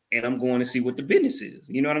 and I'm going to see what the business is.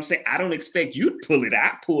 You know what I'm saying? I don't expect you to pull it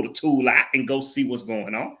out, pull the tool out, and go see what's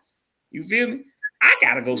going on. You feel me? I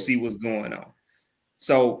gotta go see what's going on.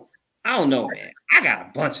 So I don't know, man. I got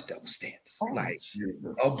a bunch of double standards,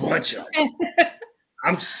 a bunch of them.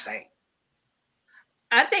 I'm just saying.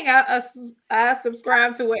 I think I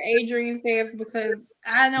subscribe to what Adrian says because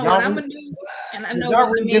I know what I'm gonna do, and I know y'all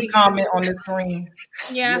what the read this comment on the screen.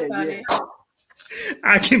 Yeah, I saw that.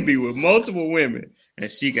 I can be with multiple women,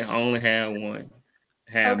 and she can only have one.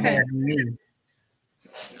 Okay. Me.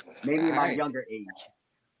 Maybe in my younger age.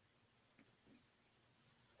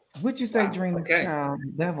 What you say, Dream? Okay.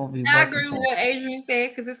 That will be. I agree with what Adrian said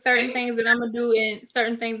because there's certain things that I'm gonna do and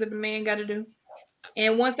certain things that the man got to do.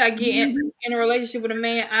 And once I get in a relationship with a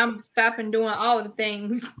man, I'm stopping doing all of the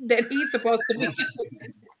things that he's supposed to be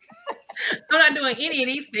doing. I'm not doing any of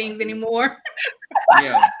these things anymore.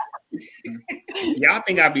 Yeah. Y'all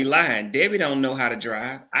think I be lying. Debbie don't know how to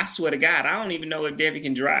drive. I swear to God, I don't even know if Debbie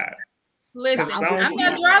can drive. Listen, I'm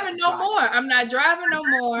not driving no more. I'm not driving no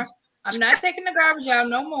more. I'm not taking the garbage out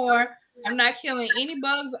no more. I'm not killing any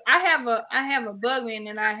bugs. I have a bug man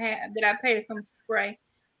that I pay to come spray.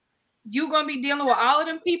 You gonna be dealing with all of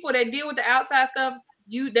them people that deal with the outside stuff.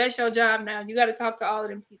 That's your job now. You got to talk to all of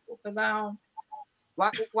them people because I don't.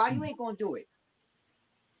 Why you ain't gonna do it?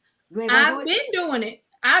 I've been doing it.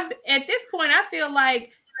 At this point, I feel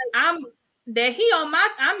like he owe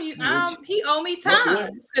me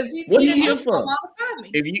time because what you here for?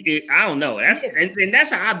 I don't know. And that's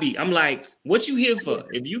how I be. I'm like, what you here for?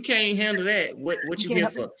 If you can't handle that, what you here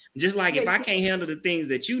for? Just like if I can't handle the things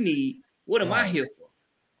that you need, what am I here for?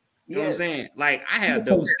 You know what I'm saying? Like, I have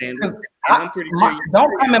double standards. I'm pretty sure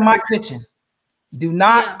don't come in my kitchen. Do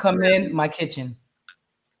not come in my kitchen.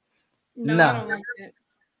 No, I don't like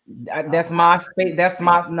that. That's my space.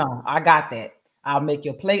 No. I got that. I'll make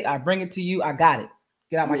your plate. I bring it to you. I got it.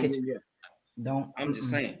 Get out my kitchen. Don't. I'm just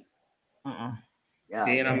saying. Then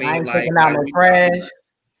I mean, I ain't taking out no trash.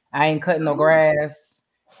 I ain't cutting no grass.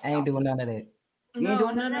 I ain't doing none of that. You ain't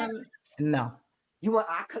doing none of that? No.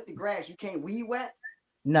 I cut the grass. You can't weed whack?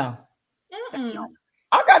 No.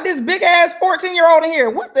 I got this big ass 14-year-old in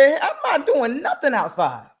here. What the hell? I'm not doing nothing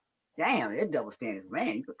outside. Damn, it's double standards,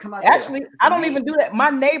 man. You could come out. Actually, I don't even do that.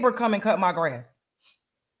 My neighbor come and cut my grass.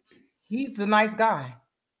 He's a nice guy.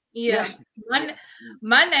 Yeah.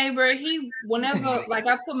 My neighbor, whenever like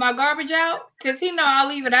I put my garbage out, because he know I'll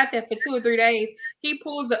leave it out there for 2 or 3 days. He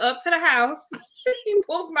pulls it up to the house. He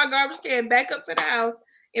pulls my garbage can back up to the house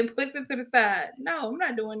and puts it to the side. No, I'm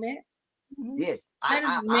not doing that. Yeah, I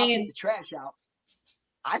put the trash out.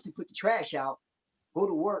 I used to put the trash out, go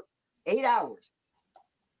to work 8 hours,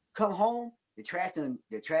 come home, the trash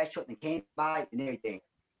truck that came by and everything.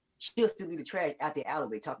 she'll still leave the trash out the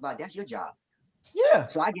alleyway. Talk about that's your job. Yeah.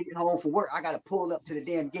 So I get home from work. I got to pull up to the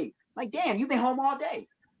damn gate. Like, damn, you've been home all day.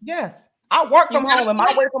 Yes. I work from home and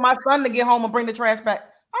I wait for my son to get home and bring the trash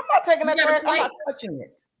back. I'm not taking that trash. I'm not touching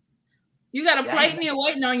it. You got a plate in here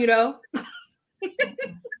waiting on you, though.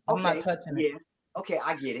 I'm not touching it. Yeah. Okay,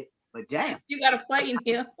 I get it. But damn. You got a plate in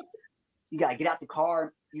here. You got to get out the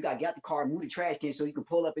car. You got to get out the car and move the trash can so you can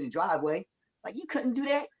pull up in the driveway. Like, you couldn't do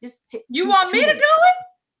that? Just you want me to do it?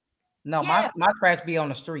 No, yeah. my trash be on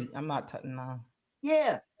the street. I'm not touching on.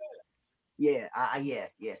 Yeah. Yeah.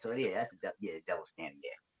 Yeah. So, yeah, that's double standard.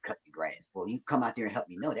 Yeah. Cut the grass. Well, you come out there and help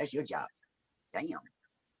me. No, that's your job. Damn.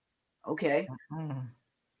 Okay.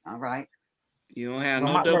 All right. You don't have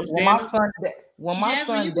no double standards. When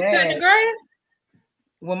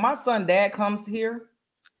my son dad comes here,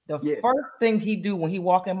 the first thing he do when he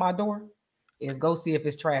walk in my door is go see if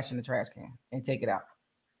it's trash in the trash can and take it out.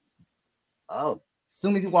 Oh. As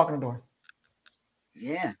soon as he walk in the door.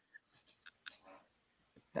 Yeah.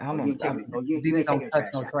 You don't touch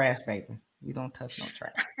no trash, baby. You don't touch no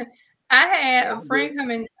trash. I had a friend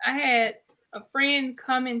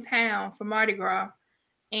come in town for Mardi Gras,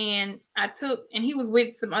 and he was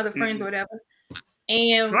with some other friends or whatever.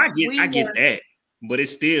 And so I get that, but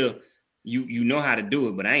it's still you know how to do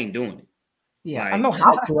it, but I ain't doing it. Yeah, like, I know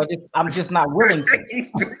how to. I'm just not willing to.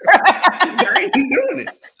 I ain't doing it.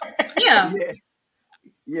 Yeah.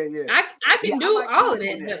 Yeah. I can do all of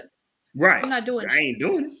that, but right. I'm not doing it. I ain't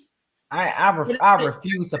doing it. I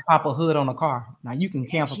refuse to pop a hood on a car. Now you can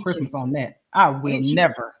cancel Christmas on that. I will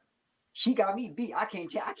never. She got me beat. I can't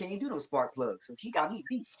do no spark plugs. So she got me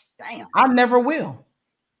beat. Damn. I never will.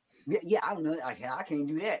 Yeah, I don't know. I can't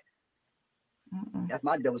do that. That's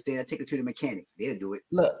my double standard. Take it to the mechanic. They'll do it.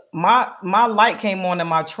 Look, my light came on in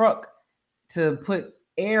my truck to put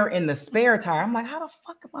air in the spare tire. I'm like, how the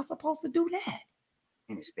fuck am I supposed to do that?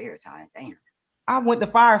 In the spare tire, damn. I went to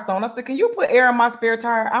Firestone. I said, can you put air in my spare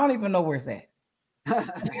tire? I don't even know where it's at.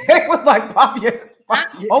 It was like,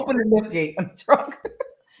 open the lift gate in the truck.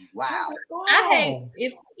 Wow. I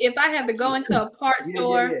hate if I have to go into a parts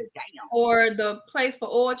store or the place for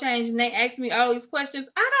oil change and they ask me all these questions.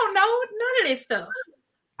 I don't know none of this stuff.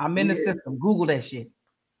 I'm in the system. Google that shit.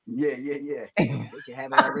 Yeah. They should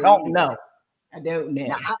have it already. I don't know.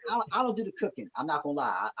 Now, I don't do the cooking. I'm not gonna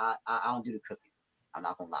lie. I don't do the cooking. I'm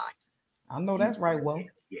not gonna lie. I know that's right, Will.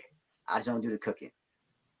 Yeah. I just don't do the cooking.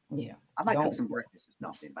 Yeah. I might cook some breakfast or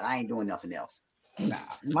something, but I ain't doing nothing else. Nah,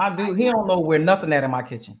 my dude, he don't know where nothing at in my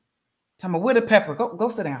kitchen. Tell me where the pepper. Go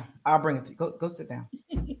sit down. I'll bring it to you. Go sit down.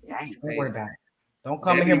 Don't worry about it. Don't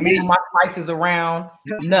come in here moving my spices around.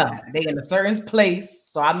 No, they in a certain place,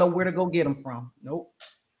 so I know where to go get them from. Nope.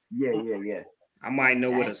 Yeah. I might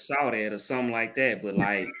know where to salt at or something like that, but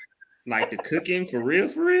like the cooking for real,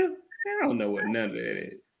 I don't know what none of that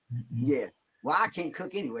is. Yeah. Well, I can't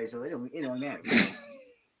cook anyway, so it don't matter.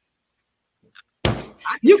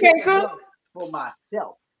 You can't cook for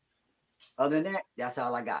myself. Other than that, that's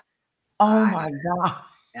all I got. Oh my God.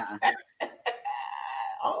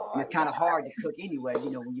 It's kind of hard to cook anyway,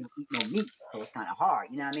 when you eat no meat. So it's kind of hard,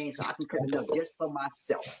 you know what I mean? So I can cook enough just for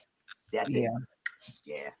myself. That's it.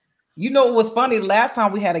 Yeah. You know what was funny? Last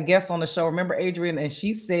time we had a guest on the show, remember Adrian? And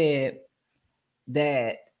she said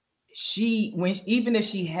that even if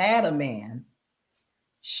she had a man,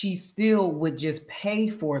 she still would just pay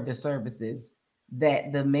for the services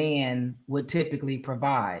that the man would typically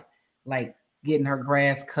provide, like getting her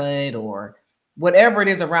grass cut or whatever it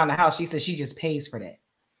is around the house. She said she just pays for that.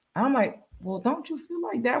 I'm like, well, don't you feel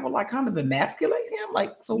like that would like kind of emasculate him?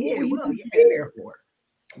 Like, so what would you pay there for?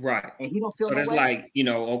 Right. And he don't feel so that's way. Like,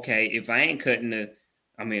 okay, if I ain't cutting the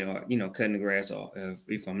grass off,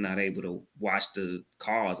 if I'm not able to wash the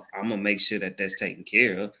cars, I'm gonna make sure that that's taken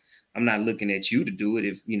care of. I'm not looking at you to do it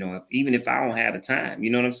even if I don't have the time, you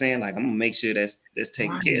know what I'm saying? Like, I'm gonna make sure that's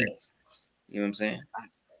taken care of. You know what I'm saying?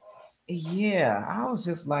 Yeah, I was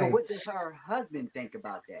just like, so what does her husband think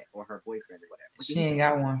about that, or her boyfriend or whatever? She ain't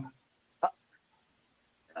got one.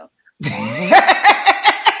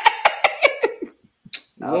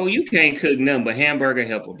 Well, you can't cook nothing but hamburger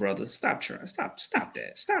helper, brother. Stop trying. Stop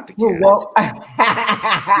that. Stop it.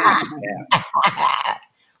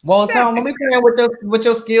 Well, tell him, let me play with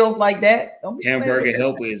your skills like that. Hamburger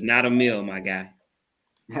helper is not a meal, my guy.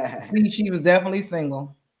 See, she was definitely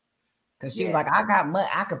single. Because she's like, I got money.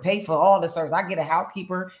 I could pay for all the service. I get a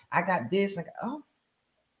housekeeper. I got this. Like,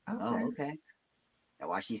 okay. That's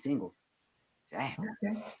why she's single. Damn.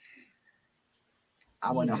 Okay.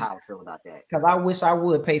 I want to know how I feel about that. Because I wish I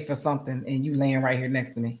would pay for something and you laying right here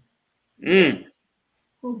next to me.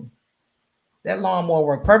 That lawnmower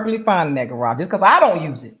worked perfectly fine in that garage just because I don't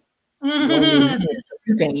use it.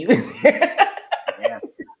 You can't use it. Yeah.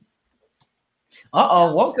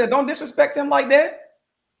 Whoa said, don't disrespect him like that.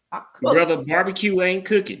 Brother, barbecue ain't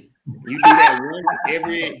cooking. You do that one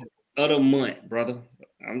every other month, brother.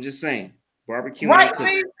 I'm just saying. Barbecue ain't cooking.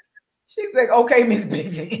 See? She's like, okay, Miss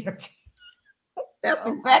Busy. That's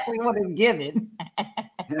exactly what it's given.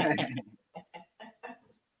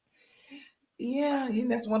 Yeah,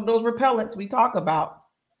 that's one of those repellents we talk about.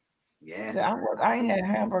 Yeah. So I ain't had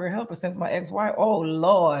hamburger helper since my ex-wife. Oh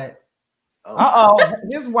Lord. Oh.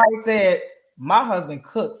 His wife said my husband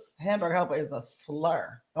cooks. Hamburger helper is a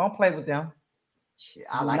slur. Don't play with them. Shit,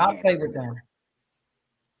 Do not play with them.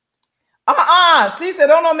 She said,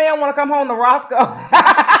 don't no man want to come home to Roscoe.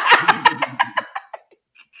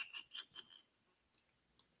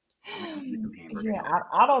 Yeah,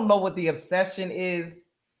 I don't know what the obsession is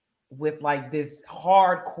with like this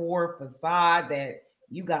hardcore facade that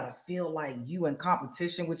you gotta feel like you in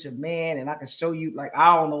competition with your man, and I can show you, like,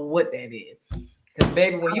 I don't know what that is. Because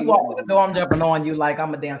baby, when you walk in the door, I'm jumping on you like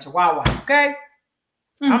I'm a damn chihuahua, okay?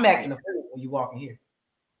 I'm acting a fool when you walk in here.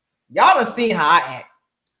 Y'all done seen how I act.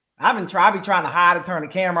 I be trying to hide and turn the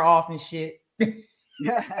camera off and shit. So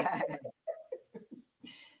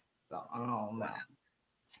I don't know.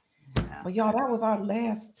 But y'all, that was our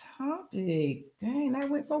last topic. Dang, that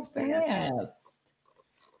went so fast.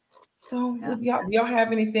 So with y'all, do y'all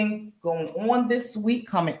have anything going on this week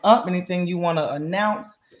coming up? Anything you want to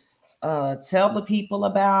announce? Tell the people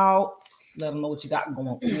about. Let them know what you got going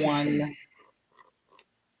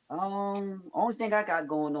on. Only thing I got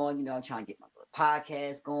going on, I'm trying to get my little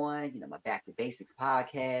podcast going. My Back to Basics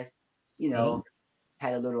podcast.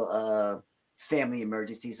 Had a little family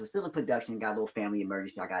emergency, so still in production. Got a little family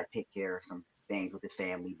emergency. I got to take care of some things with the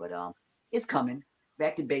family, but it's coming.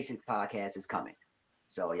 Back to Basics podcast is coming.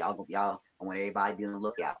 So y'all, I want everybody to be on the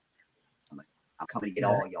lookout. I'm coming to get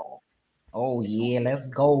all y'all. Oh yeah, let's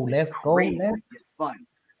go. Just fun.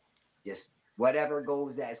 Just whatever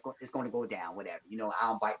goes that it's going to go down. Whatever. I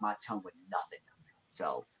don't bite my tongue with nothing.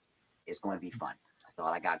 So it's going to be fun. That's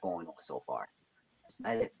all I got going on so far. That's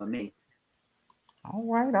not it for me. All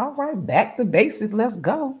right. Back to basics. Let's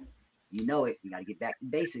go. You know it. You got to get back to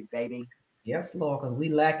basics, baby. Yes, Lord, because we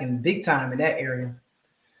lacking big time in that area.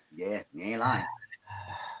 Yeah, you ain't lying.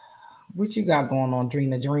 What you got going on,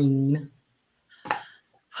 Dream?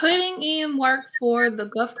 Putting in work for the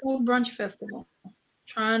Gulf Coast Brunch Festival.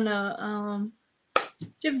 Trying to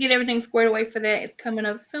just get everything squared away for that. It's coming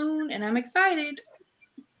up soon, and I'm excited.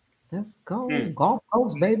 Let's go. Gulf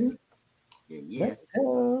Coast, baby. Yeah. Let's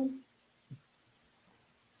go.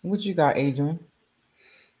 What you got, Adrian?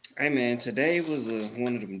 Hey man, today was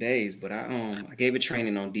one of them days, but I gave a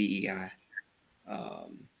training on DEI,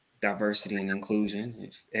 diversity and inclusion,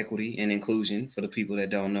 equity and inclusion. For the people that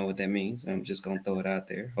don't know what that means, I'm just gonna throw it out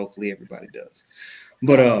there. Hopefully everybody does.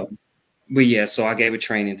 But yeah, so I gave a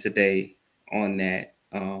training today on that.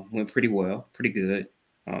 Went pretty well, pretty good.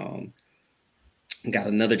 Got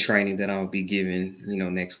another training that I'll be giving,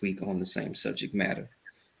 next week on the same subject matter.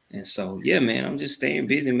 And so, yeah, man, I'm just staying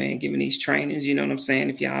busy, man, giving these trainings. You know what I'm saying?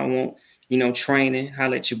 If y'all want, training,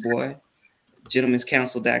 holla at your boy,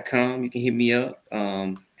 gentleman'scouncil.com. You can hit me up,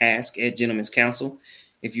 ask at Gentleman's Council.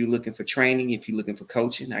 If you're looking for training, if you're looking for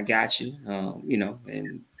coaching, I got you,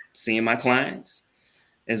 and seeing my clients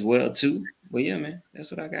as well, too. But, yeah, man,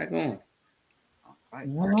 that's what I got going.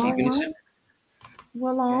 Keeping it simple.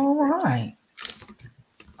 Well, all right.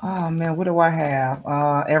 Oh, man, what do I have?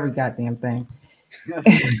 Every goddamn thing.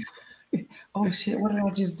 Oh shit, what did I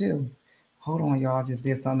just do? Hold on, y'all. I just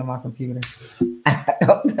did something to my computer. I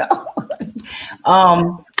don't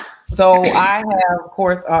know. So I have, of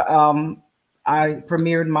course, I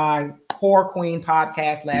premiered my Core Queen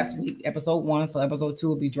podcast last week, episode 1. So episode 2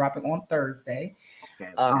 will be dropping on Thursday.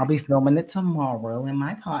 Okay. I'll be filming it tomorrow in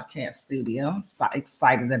my podcast studio. I'm so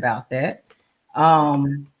excited about that.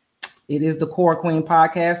 It is the Core Queen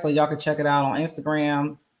podcast, so y'all can check it out on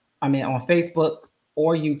Instagram. On Facebook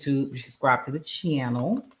or YouTube. Subscribe to the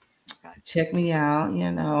channel. Check me out.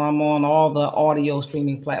 I'm on all the audio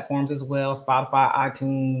streaming platforms as well. Spotify,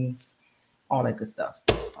 iTunes, all that good stuff.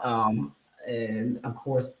 And of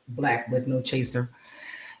course, Black with No Chaser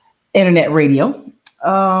Internet Radio.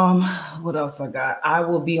 What else I got? I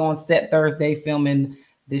will be on set Thursday filming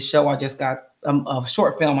this show. I just got a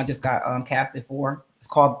short film I just got casted for. It's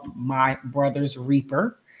called My Brother's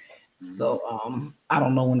Reaper. So I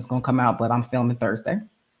don't know when it's gonna come out, but I'm filming Thursday.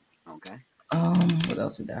 Okay. What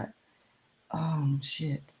else we got?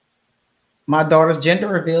 Shit. My daughter's gender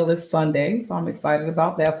reveal is Sunday, so I'm excited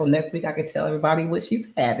about that. So next week I can tell everybody what she's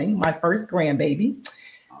having, my first grandbaby.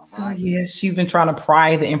 All so right. Yeah, she's been trying to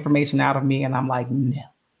pry the information out of me, and I'm like, no.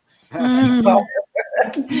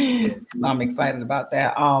 I'm excited about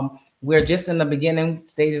that. We're just in the beginning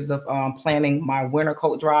stages of planning my winter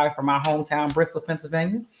coat drive for my hometown, Bristol,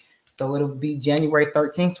 Pennsylvania. So it'll be January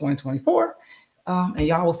 13th, 2024. And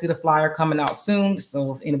y'all will see the flyer coming out soon.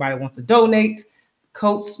 So if anybody wants to donate,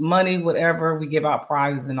 coats, money, whatever, we give out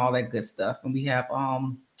prizes and all that good stuff. And we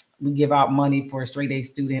give out money for a straight A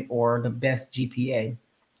student or the best GPA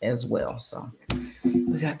as well. So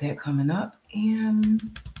we got that coming up.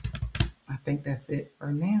 And I think that's it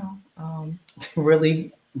for now.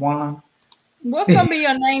 Really, Juan. What's gonna be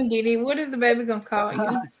your name, Didi? What is the baby gonna call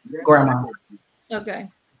you? Grandma. Okay.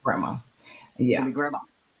 Grandma. Yeah. Grandma.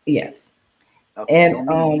 Yes. Okay,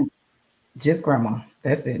 And just grandma.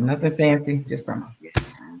 That's it. Nothing fancy. Just grandma.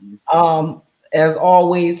 As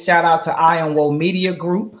always, shout out to Iron Woe Media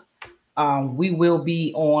Group. We will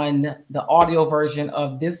be on the audio version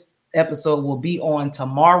of this episode will be on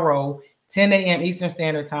tomorrow, 10 a.m. Eastern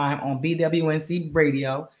Standard Time on BWNC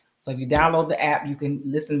Radio. So if you download the app, you can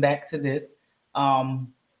listen back to this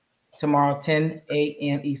tomorrow, 10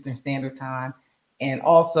 a.m. Eastern Standard Time. And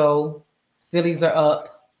also, Phillies are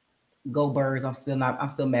up. Go Birds. I'm still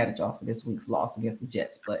mad at y'all for this week's loss against the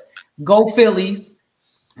Jets, but go Phillies.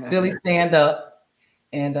 Phillies stand up.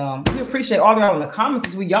 And we appreciate all y'all in the comments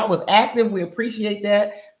this week. Y'all was active. We appreciate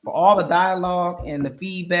that for all the dialogue and the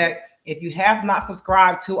feedback. If you have not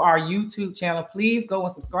subscribed to our YouTube channel, please go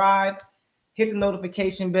and subscribe. Hit the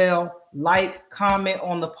notification bell, like, comment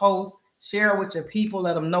on the post, share with your people,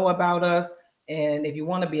 let them know about us. And if you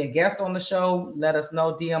want to be a guest on the show, let us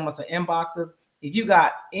know, DM us or inboxes. If you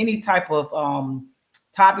got any type of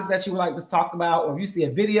topics that you would like to talk about, or if you see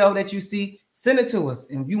a video that you see, send it to us.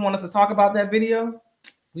 And if you want us to talk about that video,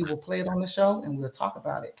 we will play it on the show and we'll talk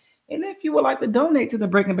about it. And if you would like to donate to the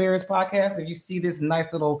Breaking Barriers podcast, if you see this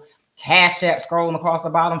nice little Cash App scrolling across the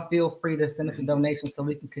bottom, feel free to send us a donation so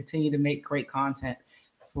we can continue to make great content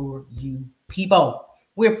for you people.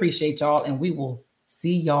 We appreciate y'all, and we will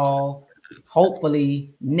see y'all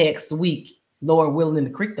hopefully next week. Lord willing, the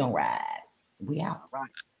creek don't rise. We out. Right.